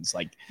Texans.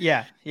 Like,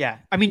 yeah.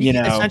 I mean,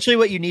 essentially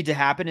what you need to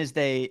happen is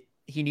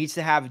he needs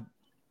to have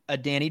a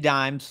Danny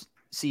Dimes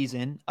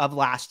season of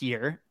last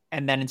year,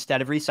 and then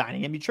instead of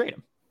re-signing him, you trade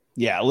him.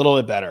 Yeah, a little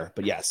bit better,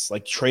 but yes,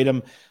 like, trade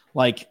him.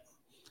 Like,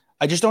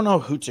 I just don't know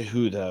who to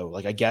who though.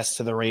 Like, I guess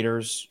to the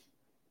Raiders,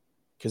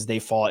 because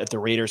if the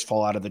Raiders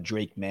fall out of the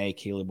Drake May,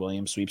 Caleb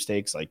Williams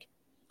sweepstakes, like,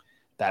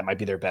 that might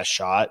be their best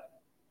shot,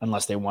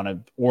 unless they want to.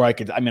 Or I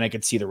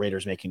could see the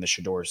Raiders making the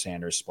Shedeur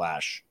Sanders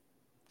splash,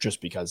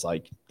 just because,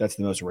 like, that's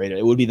the most Raiders.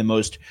 It would be the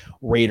most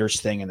Raiders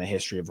thing in the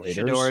history of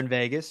Raiders. Shedeur in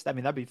Vegas. I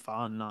mean, that'd be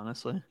fun,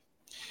 honestly.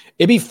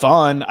 It'd be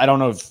fun. I don't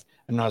know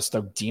how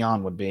stoked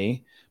Dion would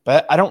be,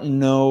 but I don't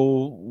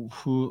know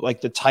who. Like,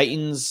 the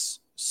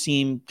Titans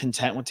seem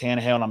content with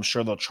Tannehill, and I'm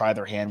sure they'll try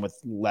their hand with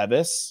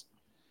Levis.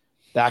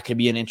 That could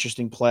be an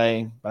interesting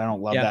play, but I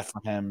don't love that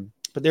for him.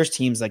 But there's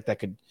teams like that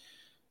could.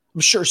 I'm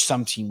sure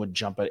some team would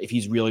jump at, if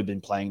he's really been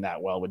playing that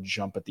well, would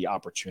jump at the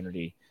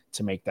opportunity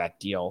to make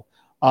that deal.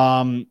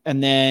 And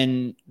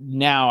then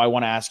now I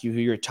want to ask you who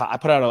your top. I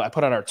put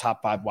out our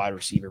top 5 wide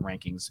receiver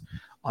rankings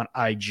on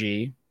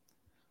IG.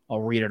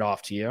 I'll read it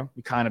off to you.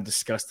 We kind of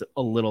discussed it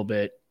a little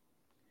bit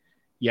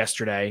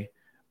yesterday.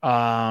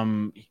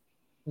 Right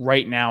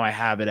now I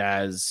have it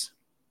as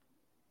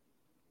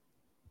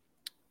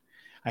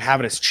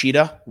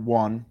Cheetah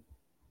 1,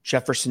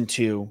 Jefferson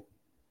 2,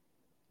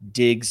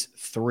 Diggs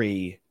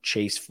 3,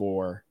 Chase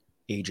 4,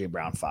 AJ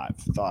Brown 5.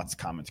 Thoughts,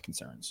 comments,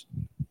 concerns?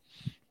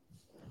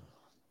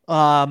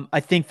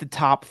 I think the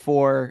top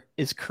 4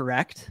 is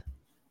correct.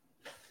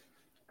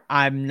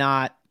 I'm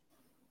not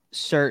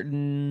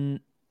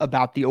certain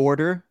about the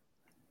order,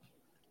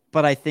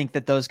 but I think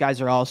that those guys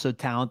are all so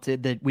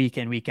talented that week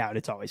in, week out,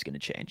 it's always going to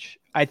change.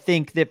 I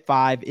think that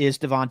 5 is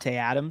Devontae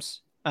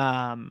Adams.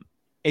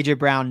 AJ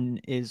Brown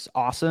is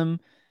awesome,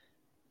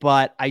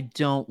 but I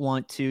don't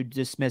want to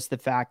dismiss the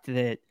fact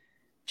that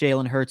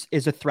Jalen Hurts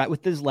is a threat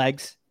with his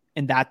legs,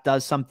 and that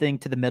does something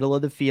to the middle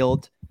of the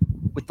field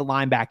with the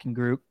linebacking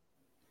group.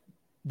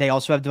 They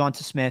also have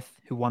Devonta Smith,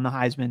 who won the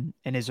Heisman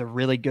and is a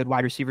really good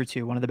wide receiver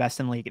too, one of the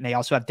best in the league. And they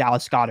also have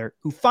Dallas Goedert,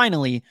 who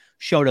finally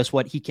showed us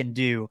what he can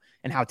do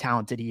and how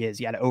talented he is.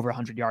 He had over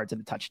 100 yards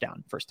and a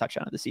touchdown, first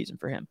touchdown of the season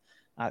for him.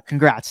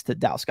 Congrats to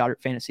Dallas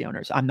Goedert fantasy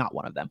owners. I'm not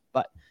one of them,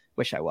 but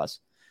wish I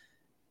was.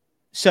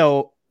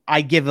 So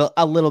I give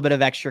a little bit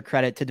of extra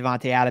credit to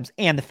Devontae Adams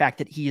and the fact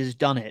that he has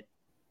done it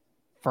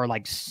for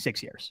like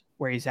 6 years,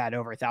 where he's had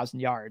over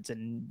 1,000 yards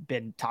and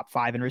been top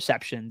 5 in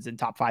receptions and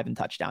top 5 in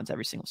touchdowns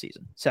every single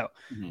season. So,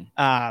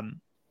 and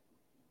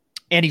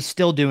he's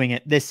still doing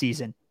it this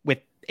season with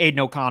Aiden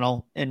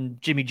O'Connell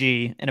and Jimmy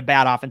G and a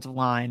bad offensive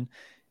line,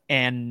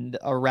 and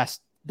the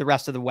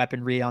rest of the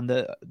weaponry on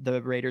the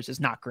Raiders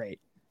is not great.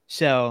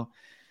 So,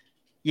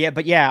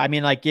 I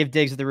mean, like, give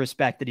Diggs the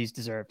respect that he's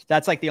deserved.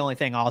 That's like the only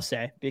thing I'll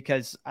say,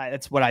 because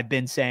that's what I've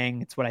been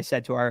saying. It's what I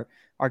said to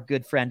our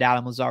good friend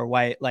Adam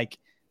Lazar-White. Like,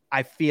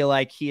 I feel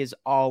like he is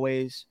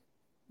always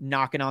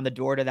knocking on the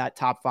door to that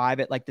top 5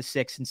 at like the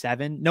 6 and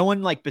 7. No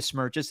one like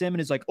besmirches him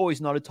and is like, oh,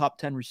 he's not a top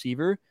 10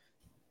 receiver,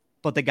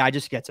 but the guy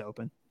just gets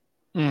open.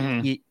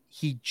 Mm-hmm.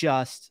 He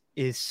just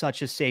is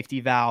such a safety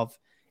valve,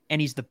 and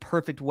he's the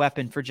perfect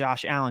weapon for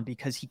Josh Allen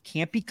because he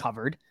can't be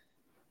covered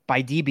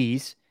by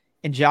DBs,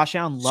 and Josh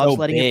Allen loves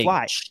letting it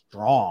fly.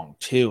 Strong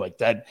too, like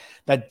that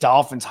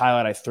Dolphins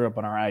highlight I threw up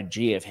on our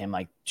IG of him,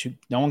 like,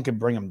 no one could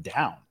bring him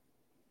down.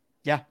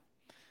 Yeah.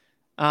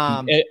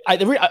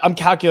 I'm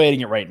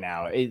calculating it right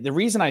now. The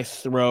reason I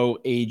throw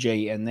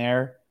AJ in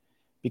there,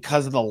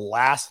 because of the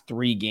last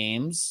 3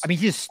 games. I mean,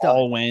 he's still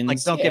all wins.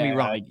 Like, don't get me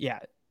wrong. Yeah.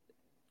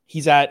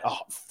 He's at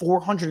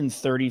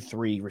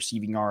 433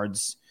 receiving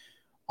yards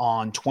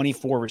on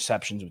 24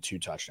 receptions with 2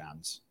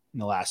 touchdowns in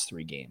the last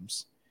 3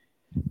 games.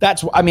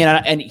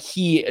 And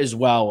he as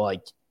well,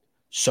 like,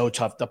 so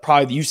tough.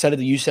 You said at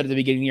the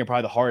beginning of the year,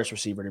 probably the hardest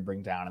receiver to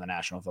bring down in the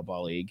National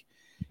Football League.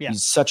 Yeah.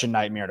 He's such a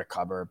nightmare to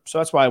cover. So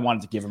that's why I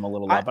wanted to give him a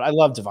little love. But I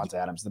love Devonta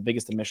Adams, the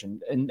biggest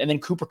admission. And then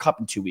Cooper Kupp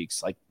in 2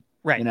 weeks. Like,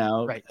 Right. You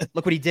know, right.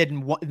 Look what he did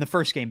in the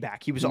first game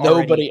back. He was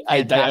nobody.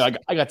 I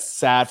got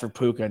sad for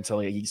Puka until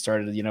he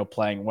started,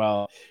 playing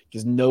well,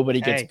 because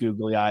nobody gets Hey.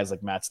 googly eyes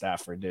like Matt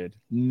Stafford did.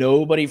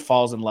 Nobody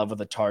falls in love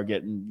with a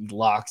target and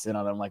locks in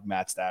on them like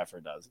Matt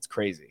Stafford does. It's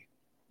crazy.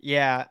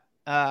 Yeah.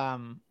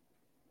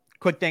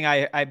 Quick thing.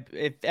 I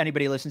if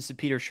anybody listens to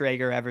Peter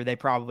Schrager ever, they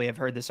probably have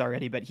heard this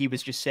already, but he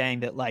was just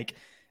saying that like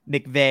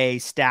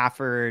McVay,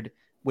 Stafford,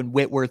 when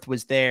Whitworth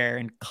was there,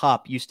 and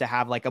Kupp used to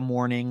have like a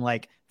morning,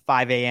 like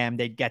 5 a.m.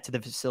 They'd get to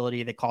the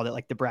facility. They called it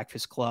like the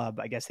breakfast club.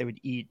 I guess they would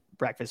eat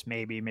breakfast.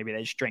 Maybe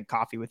they just drink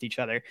coffee with each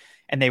other,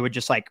 and they would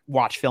just like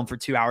watch film for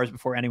 2 hours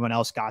before anyone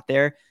else got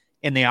there.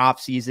 In the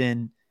off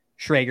season,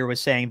 Schrager was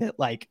saying that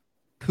like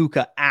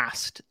Puka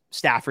asked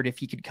Stafford if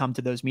he could come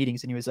to those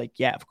meetings, and he was like,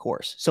 yeah, of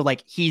course. So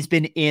like he's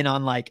been in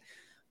on like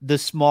the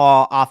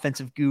small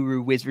offensive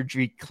guru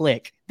wizardry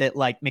clique that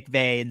like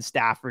McVay and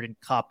Stafford and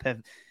Kupp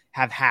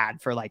have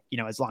had for like,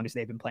 as long as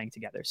they've been playing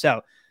together.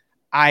 So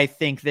I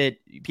think that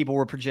people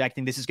were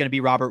projecting this is going to be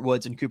Robert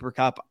Woods and Cooper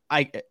Kupp.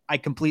 I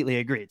completely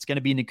agree. It's going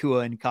to be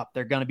Nakua and Kupp.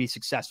 They're going to be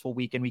successful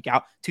week in, week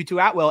out. Tutu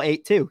Atwell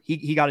 8-2.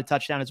 He got a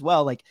touchdown as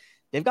well. Like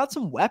they've got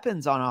some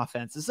weapons on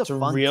offense. This is a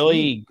fun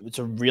team. It's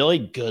a really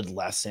good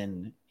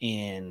lesson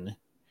in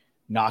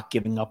not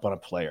giving up on a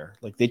player.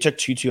 Like they took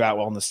Tutu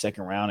Atwell in the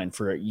second round, and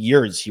for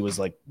years he was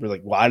like, we're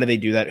like, why do they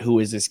do that? Who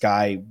is this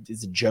guy?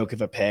 It's a joke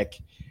of a pick.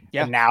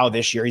 Yeah. And now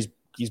this year he's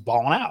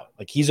balling out.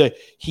 Like he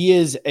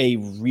is a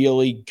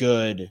really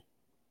good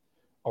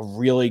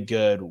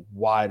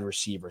wide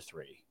receiver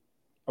 3.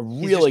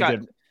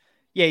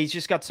 He's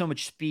just got so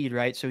much speed,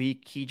 right? So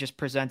he just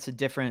presents a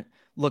different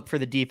look for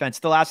the defense.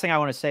 The last thing I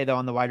want to say though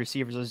on the wide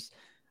receivers is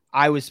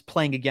I was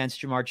playing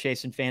against Jamar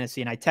Chase in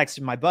fantasy, and I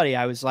texted my buddy.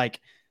 I was like,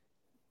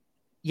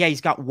 yeah,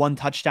 he's got 1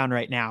 touchdown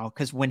right now,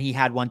 because when he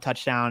had 1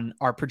 touchdown,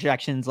 our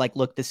projections like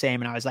looked the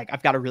same. And I was like,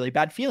 I've got a really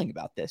bad feeling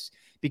about this,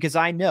 because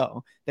I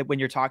know that when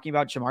you're talking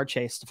about Jamar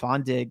Chase,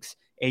 Stephon Diggs,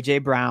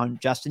 AJ Brown,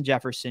 Justin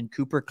Jefferson,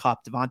 Cooper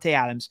Kupp, Devontae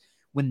Adams,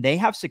 when they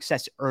have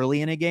success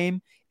early in a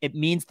game, it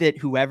means that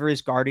whoever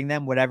is guarding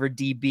them, whatever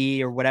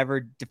DB or whatever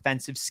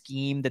defensive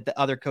scheme that the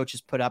other coaches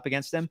put up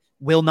against them,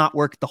 will not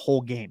work the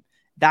whole game.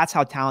 That's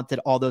how talented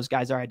all those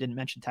guys are. I didn't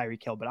mention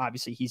Tyreek Hill, but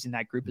obviously he's in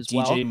that group as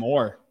well.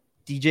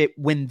 DJ,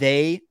 when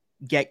they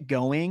get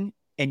going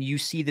and you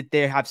see that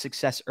they have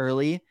success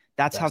early,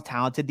 that's how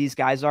talented these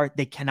guys are.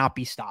 They cannot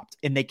be stopped,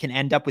 and they can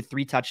end up with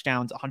 3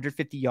 touchdowns,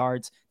 150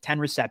 yards, 10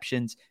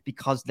 receptions,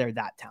 because they're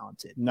that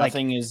talented.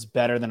 Nothing is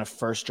better than a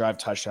first drive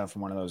touchdown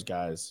from one of those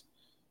guys.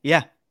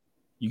 Yeah.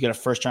 You get a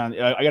first round.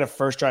 I got a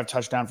first drive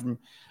touchdown from,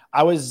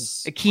 I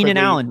was Keenan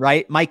Allen,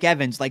 right? Mike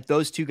Evans, like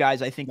those 2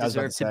 guys, I think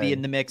deserve to be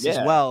in the mix as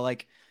well.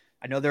 Like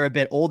I know they're a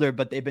bit older,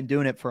 but they've been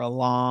doing it for a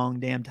long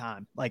damn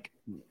time. Like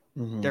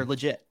they're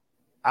legit.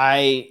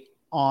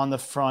 On the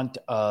front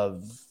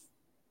of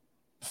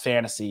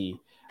fantasy,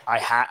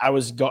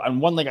 on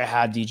one league I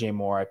had DJ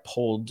Moore. I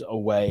pulled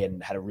away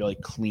and had a really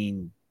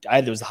clean.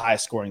 It was the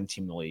highest scoring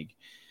team in the league.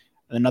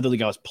 And another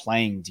league I was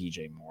playing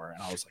DJ Moore,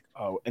 and I was like,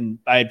 oh. And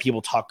I had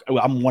people talk.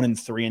 I'm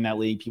 1-3 in that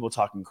league. People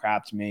talking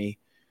crap to me.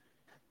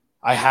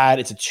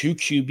 It's a 2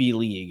 QB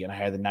league, and I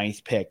had the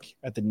 9th pick.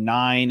 At the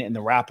 9 in the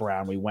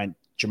wraparound, we went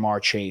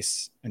Jamar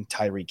Chase and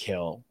Tyreek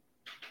Hill.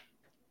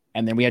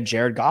 And then we had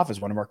Jared Goff as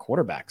one of our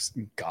quarterbacks.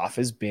 And Goff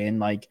has been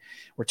like,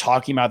 we're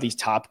talking about these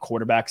top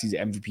quarterbacks, these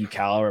MVP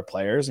caliber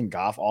players, and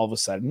Goff all of a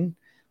sudden,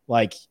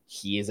 like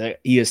he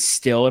is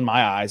still in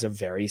my eyes a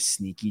very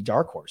sneaky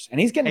dark horse. And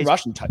he's getting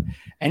rushing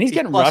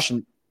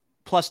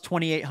plus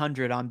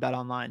 2,800 on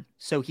BetOnline.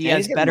 So he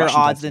has better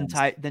odds than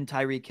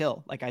Tyreek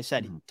Hill. Like I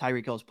said,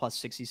 Tyreek Hill is plus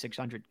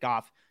 6,600,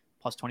 Goff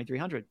plus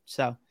 2,300.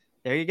 So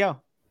there you go.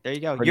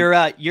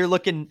 You're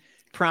looking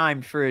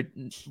primed for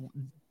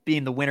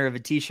being the winner of a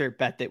t-shirt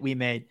bet that we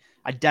made.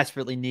 I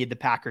desperately need the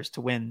Packers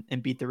to win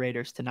and beat the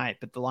Raiders tonight,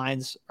 but the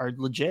Lions are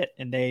legit,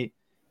 and they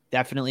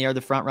definitely are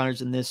the front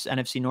runners in this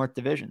NFC North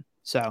division.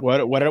 So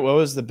what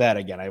was the bet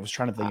again? I was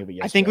trying to think of it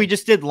yesterday. I think we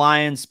just did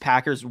Lions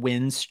Packers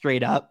wins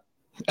straight up.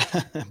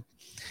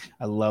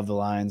 I love the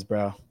Lions,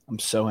 bro. I'm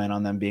so in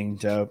on them being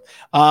dope.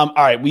 All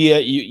right,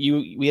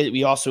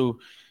 we also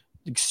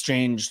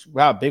exchanged.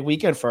 Wow, big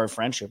weekend for our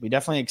friendship. We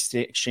definitely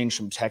exchanged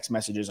some text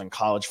messages on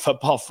college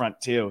football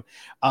front too.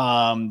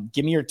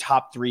 Give me your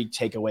top 3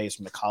 takeaways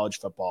from the college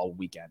football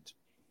weekend.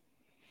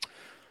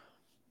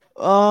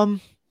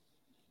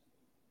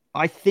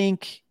 I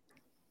think,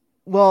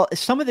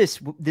 some of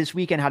this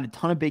weekend had a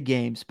ton of big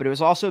games, but it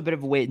was also a bit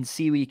of a wait and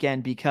see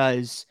weekend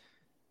because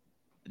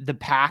the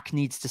pack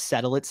needs to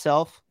settle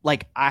itself.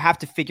 Like I have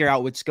to figure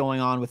out what's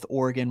going on with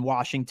Oregon,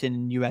 Washington,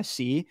 and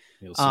USC.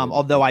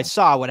 Although I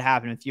saw what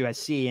happened with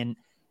USC, and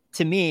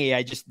to me,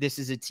 this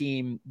is a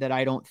team that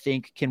I don't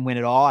think can win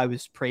at all. I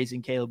was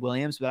praising Caleb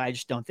Williams, but I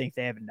just don't think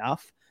they have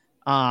enough.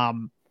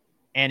 And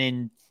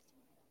in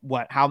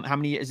how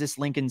many is this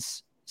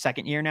Lincoln's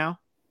second year now?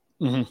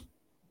 Mm-hmm.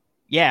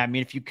 Yeah, I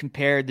mean, if you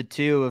compare the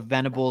two of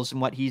Venables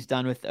and what he's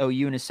done with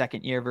OU in his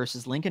second year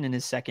versus Lincoln in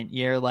his second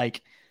year,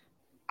 like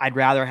I'd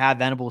rather have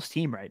Venables'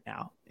 team right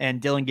now. And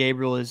Dylan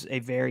Gabriel is a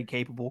very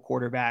capable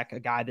quarterback, a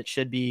guy that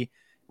should be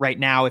right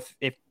now, if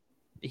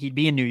he'd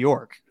be in New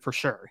York for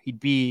sure, he'd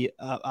be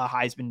a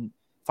Heisman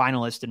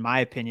finalist in my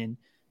opinion.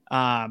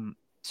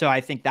 So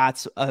I think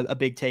that's a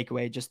big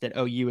takeaway, just that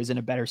OU is in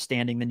a better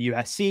standing than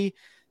USC.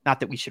 Not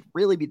that we should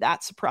really be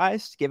that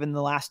surprised given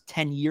the last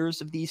 10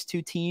 years of these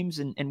two teams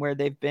and where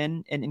they've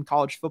been in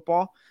college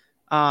football.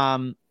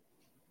 I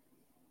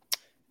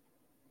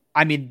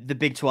mean, the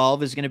Big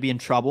 12 is going to be in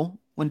trouble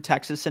when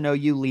Texas and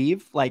OU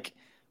leave. Like,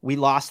 we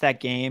lost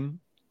that game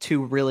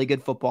to really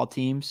good football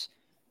teams,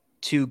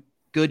 to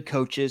good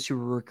coaches who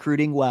were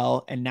recruiting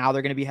well, and now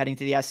they're going to be heading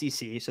to the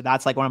SEC. So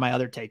that's like one of my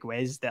other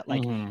takeaways, that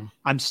like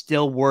I'm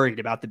still worried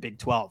about the Big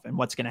 12 and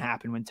what's going to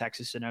happen when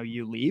Texas and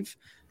OU leave.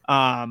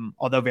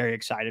 Although very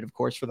excited, of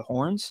course, for the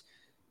Horns.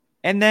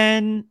 And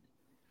then,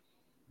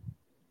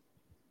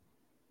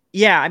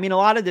 yeah, I mean, a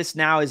lot of this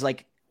now is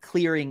like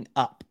clearing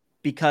up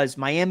because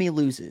Miami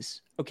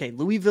loses. Okay,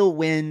 Louisville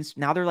wins.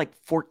 Now they're like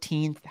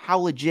 14th. How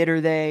legit are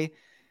they?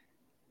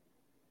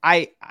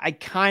 I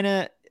kind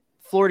of,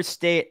 Florida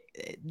State,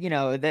 you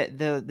know,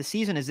 the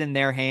season is in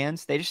their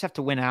hands. They just have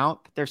to win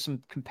out. There's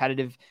some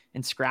competitive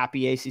and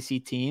scrappy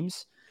ACC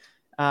teams.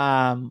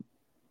 But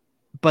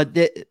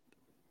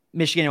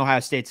Michigan and Ohio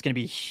State is going to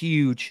be a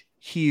huge,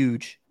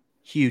 huge,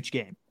 huge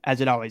game,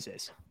 as it always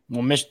is.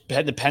 Well,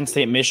 the Penn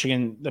State,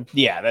 Michigan,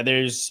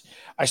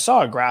 I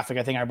saw a graphic.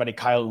 I think our buddy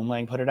Kyle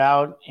Umlang put it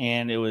out,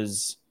 and it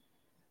was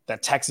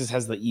that Texas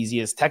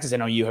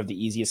and OU have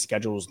the easiest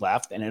schedules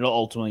left, and it'll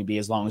ultimately be,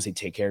 as long as they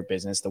take care of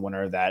business, the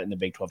winner of that in the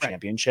Big 12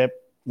 championship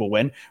will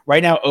win.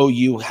 Right now,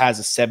 OU has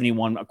according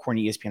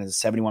to ESPN,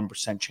 has a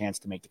 71% chance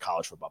to make the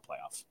college football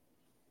playoff,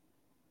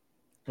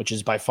 which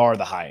is by far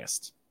the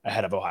highest,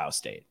 ahead of Ohio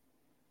State.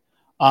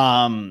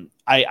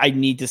 I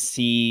need to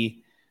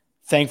see,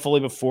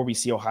 thankfully, before we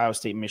see Ohio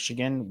State,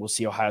 Michigan, we'll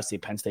see Ohio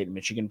State, Penn State, and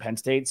Michigan, Penn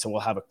State. So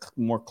we'll have a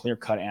more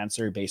clear-cut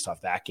answer based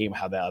off that game,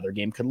 how that other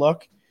game could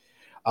look.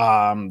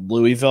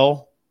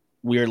 Louisville,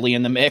 weirdly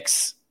in the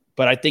mix,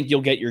 but I think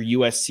you'll get your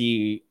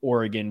USC,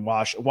 Oregon,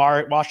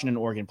 Washington,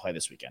 Oregon play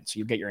this weekend. So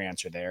you'll get your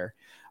answer there.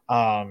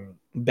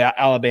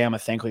 Alabama,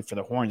 thankfully for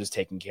the Horns, is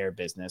taking care of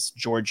business.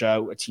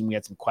 Georgia, a team we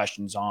had some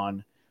questions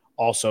on,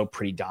 also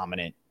pretty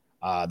dominant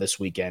this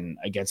weekend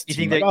against. You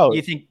think they're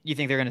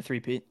going to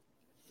three-peat?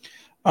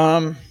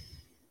 Like,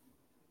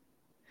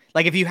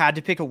 if you had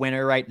to pick a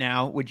winner right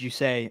now, would you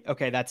say,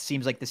 okay, that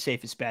seems like the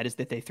safest bet is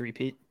that they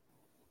three-peat?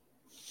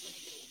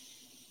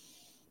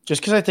 Just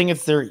because I think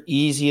it's their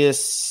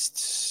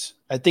easiest.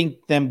 I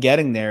think them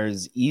getting there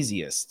is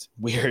easiest.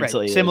 Weirdly,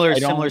 right.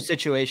 Similar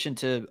situation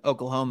to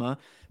Oklahoma,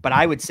 but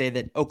I would say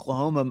that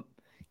Oklahoma,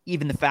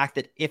 even the fact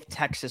that if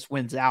Texas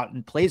wins out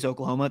and plays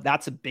Oklahoma,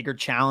 that's a bigger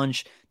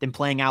challenge than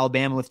playing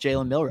Alabama with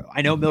Jalen Milroe.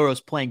 I know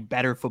Milroe's playing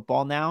better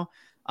football now,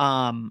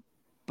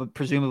 but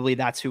presumably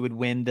that's who would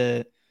win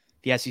the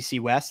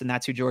SEC West, and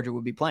that's who Georgia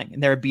would be playing.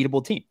 And they're a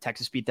beatable team.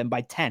 Texas beat them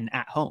by 10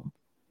 at home.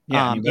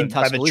 Yeah,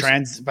 by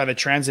the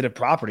transitive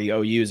property,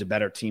 OU is a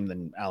better team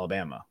than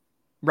Alabama.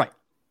 Right.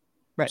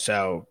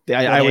 So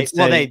I would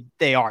say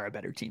they are a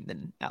better team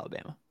than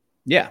Alabama.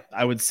 Yeah,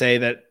 I would say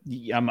that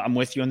I'm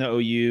with you on the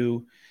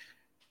OU.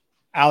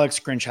 Alex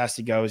Grinch has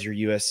to go as your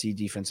USC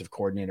defensive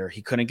coordinator.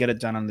 He couldn't get it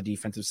done on the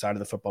defensive side of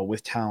the football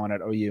with talent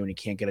at OU, and he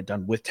can't get it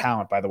done with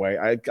talent, by the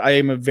way.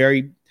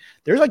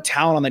 There's like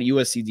talent on that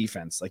USC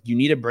defense. Like, you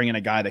need to bring in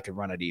a guy that could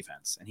run a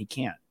defense, and he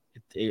can't.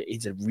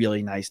 He's a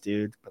really nice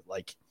dude, but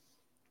like,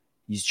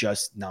 he's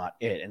just not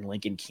it. And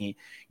Lincoln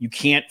you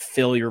can't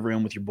fill your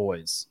room with your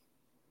boys.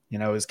 You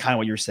know, it's kind of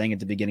what you were saying at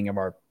the beginning of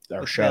our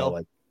show.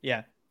 Like,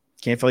 yeah,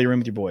 can't fill your room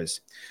with your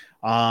boys.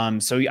 I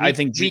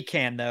think we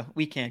can, though.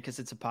 We can, because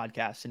it's a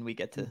podcast and we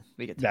get to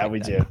that. We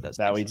do.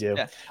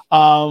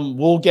 Yeah.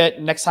 We'll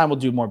get next time. We'll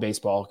do more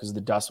baseball because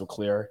the dust will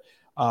clear.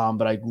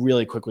 But I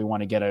really quickly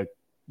want to get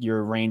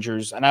your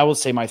Rangers, and I will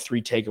say my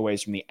 3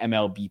 takeaways from the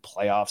MLB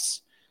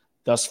playoffs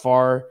thus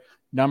far.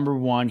 Number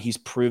 1, he's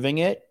proving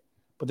it,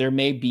 but there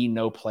may be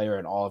no player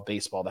in all of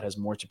baseball that has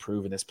more to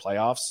prove in this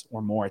playoffs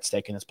or more at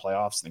stake in this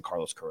playoffs than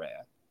Carlos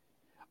Correa.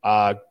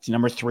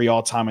 Number 3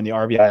 all time on the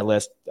RBI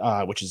list,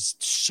 which is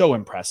so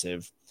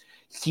impressive.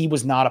 He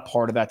was not a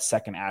part of that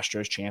second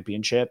Astros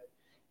championship.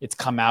 It's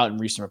come out in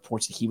recent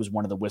reports that he was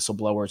one of the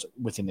whistleblowers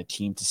within the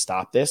team to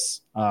stop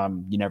this.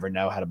 You never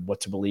know what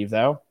to believe,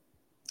 though,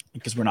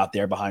 because we're not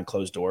there behind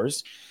closed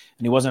doors.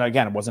 And he wasn't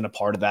a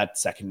part of that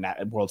second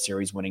World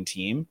Series winning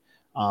team.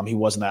 He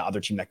wasn't that other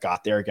team that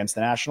got there against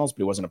the Nationals, but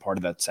he wasn't a part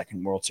of that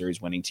second World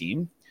Series winning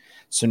team.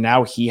 So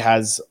now he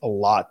has a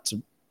lot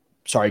to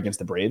against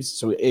the Braves.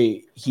 So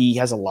he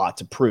has a lot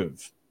to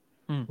prove,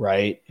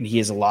 right? And he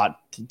has a lot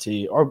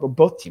or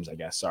both teams, I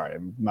guess. Sorry,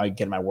 I'm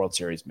getting my World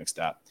Series mixed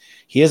up.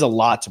 He has a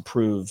lot to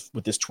prove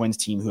with this Twins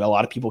team, who a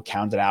lot of people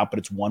counted out, but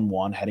it's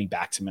 1-1 heading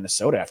back to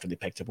Minnesota after they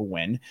picked up a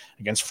win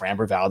against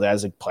Framber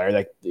Valdez, a player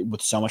that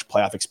with so much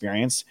playoff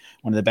experience,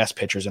 one of the best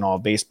pitchers in all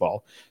of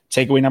baseball.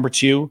 Takeaway number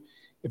 2,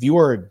 if you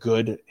are a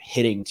good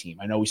hitting team,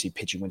 I know we say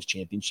pitching wins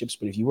championships,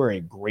 but if you are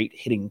a great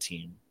hitting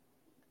team,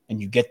 and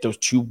you get those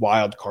 2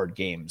 wild card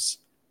games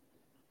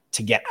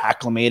to get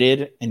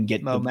acclimated and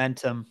get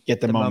momentum,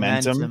 the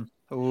momentum.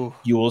 Ooh.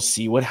 You will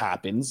see what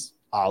happens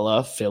a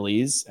la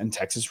Phillies and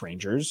Texas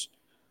Rangers,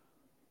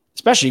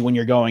 especially when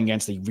you're going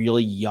against a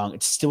really young,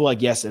 it's still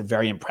like, yes, a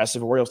very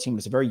impressive Orioles team.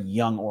 It's a very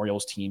young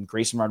Orioles team.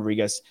 Grayson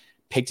Rodriguez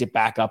picked it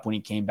back up when he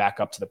came back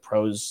up to the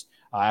pros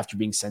after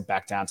being sent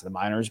back down to the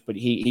minors, but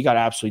he got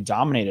absolutely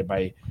dominated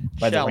by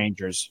the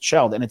Rangers,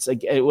 shelled. And it's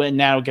like,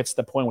 now it gets to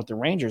the point with the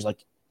Rangers,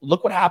 like,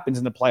 look what happens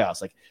in the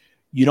playoffs. Like,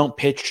 you don't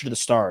pitch to the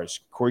stars.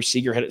 Corey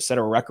Seager set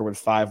a record with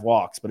 5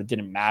 walks, but it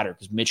didn't matter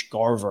because Mitch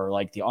Garver,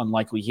 like the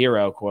unlikely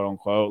hero, quote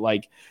unquote,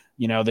 like,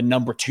 the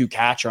number 2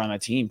 catcher on the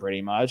team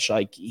pretty much,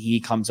 like he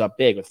comes up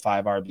big with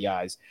 5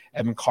 RBIs.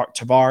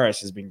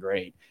 Tavares has been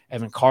great.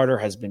 Evan Carter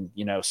has been,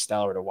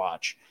 stellar to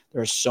watch.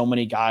 There are so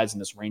many guys in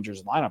this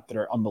Rangers lineup that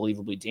are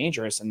unbelievably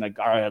dangerous. And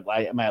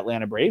my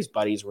Atlanta Braves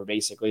buddies were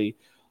basically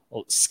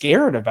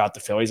scared about the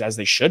Phillies, as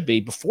they should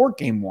be, before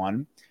game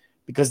 1,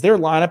 because their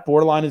lineup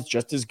borderline is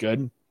just as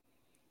good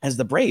as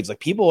the Braves. Like,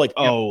 people like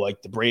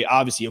the Braves,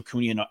 obviously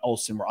Acuna and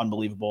Olsen were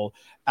unbelievable.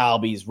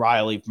 Albies,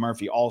 Riley,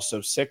 Murphy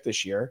also sick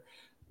this year.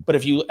 But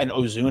and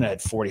Ozuna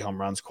had 40 home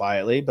runs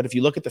quietly. But if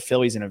you look at the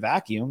Phillies in a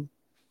vacuum,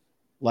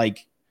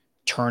 like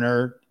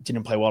Turner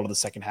didn't play well to the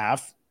second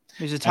half.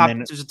 There's a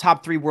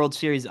top 3 World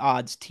Series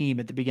odds team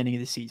at the beginning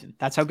of the season.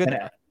 That's how good they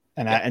are.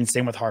 And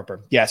same with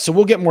Harper. Yeah, so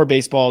we'll get more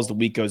baseball as the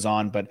week goes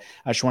on, but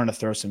I just wanted to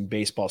throw some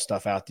baseball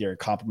stuff out there and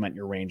compliment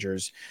your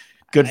Rangers.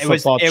 Good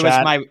football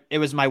chat. It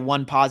was my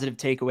one positive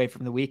takeaway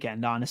from the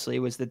weekend, honestly,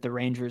 was that the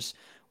Rangers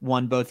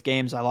won both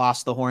games. I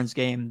lost the Horns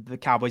game. The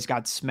Cowboys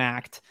got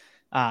smacked.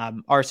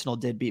 Arsenal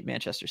did beat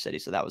Manchester City,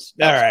 so that was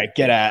all right.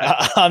 Get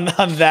at on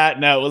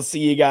that note. We'll see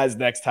you guys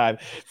next time.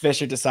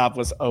 Fisher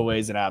Tosopoulos,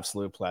 always an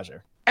absolute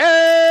pleasure.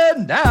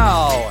 And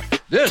now,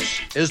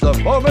 this is the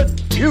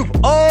moment you've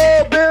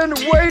all been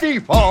waiting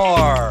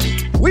for.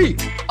 We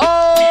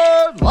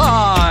are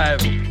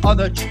live on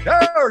the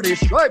Charity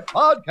Stripe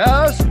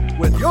podcast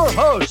with your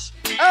hosts,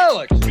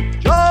 Alex,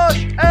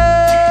 Josh,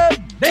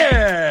 and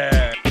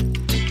Nick.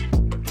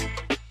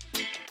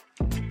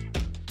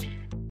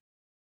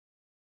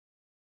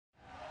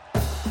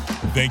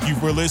 Thank you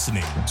for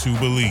listening to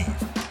Believe.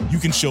 You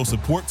can show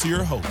support to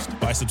your host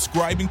by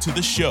subscribing to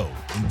the show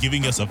and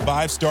giving us a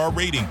 5-star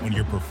rating on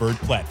your preferred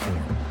platform.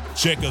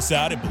 Check us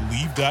out at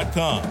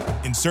Believe.com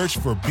and search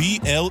for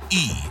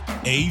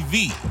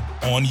BLEAV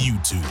on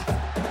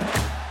YouTube.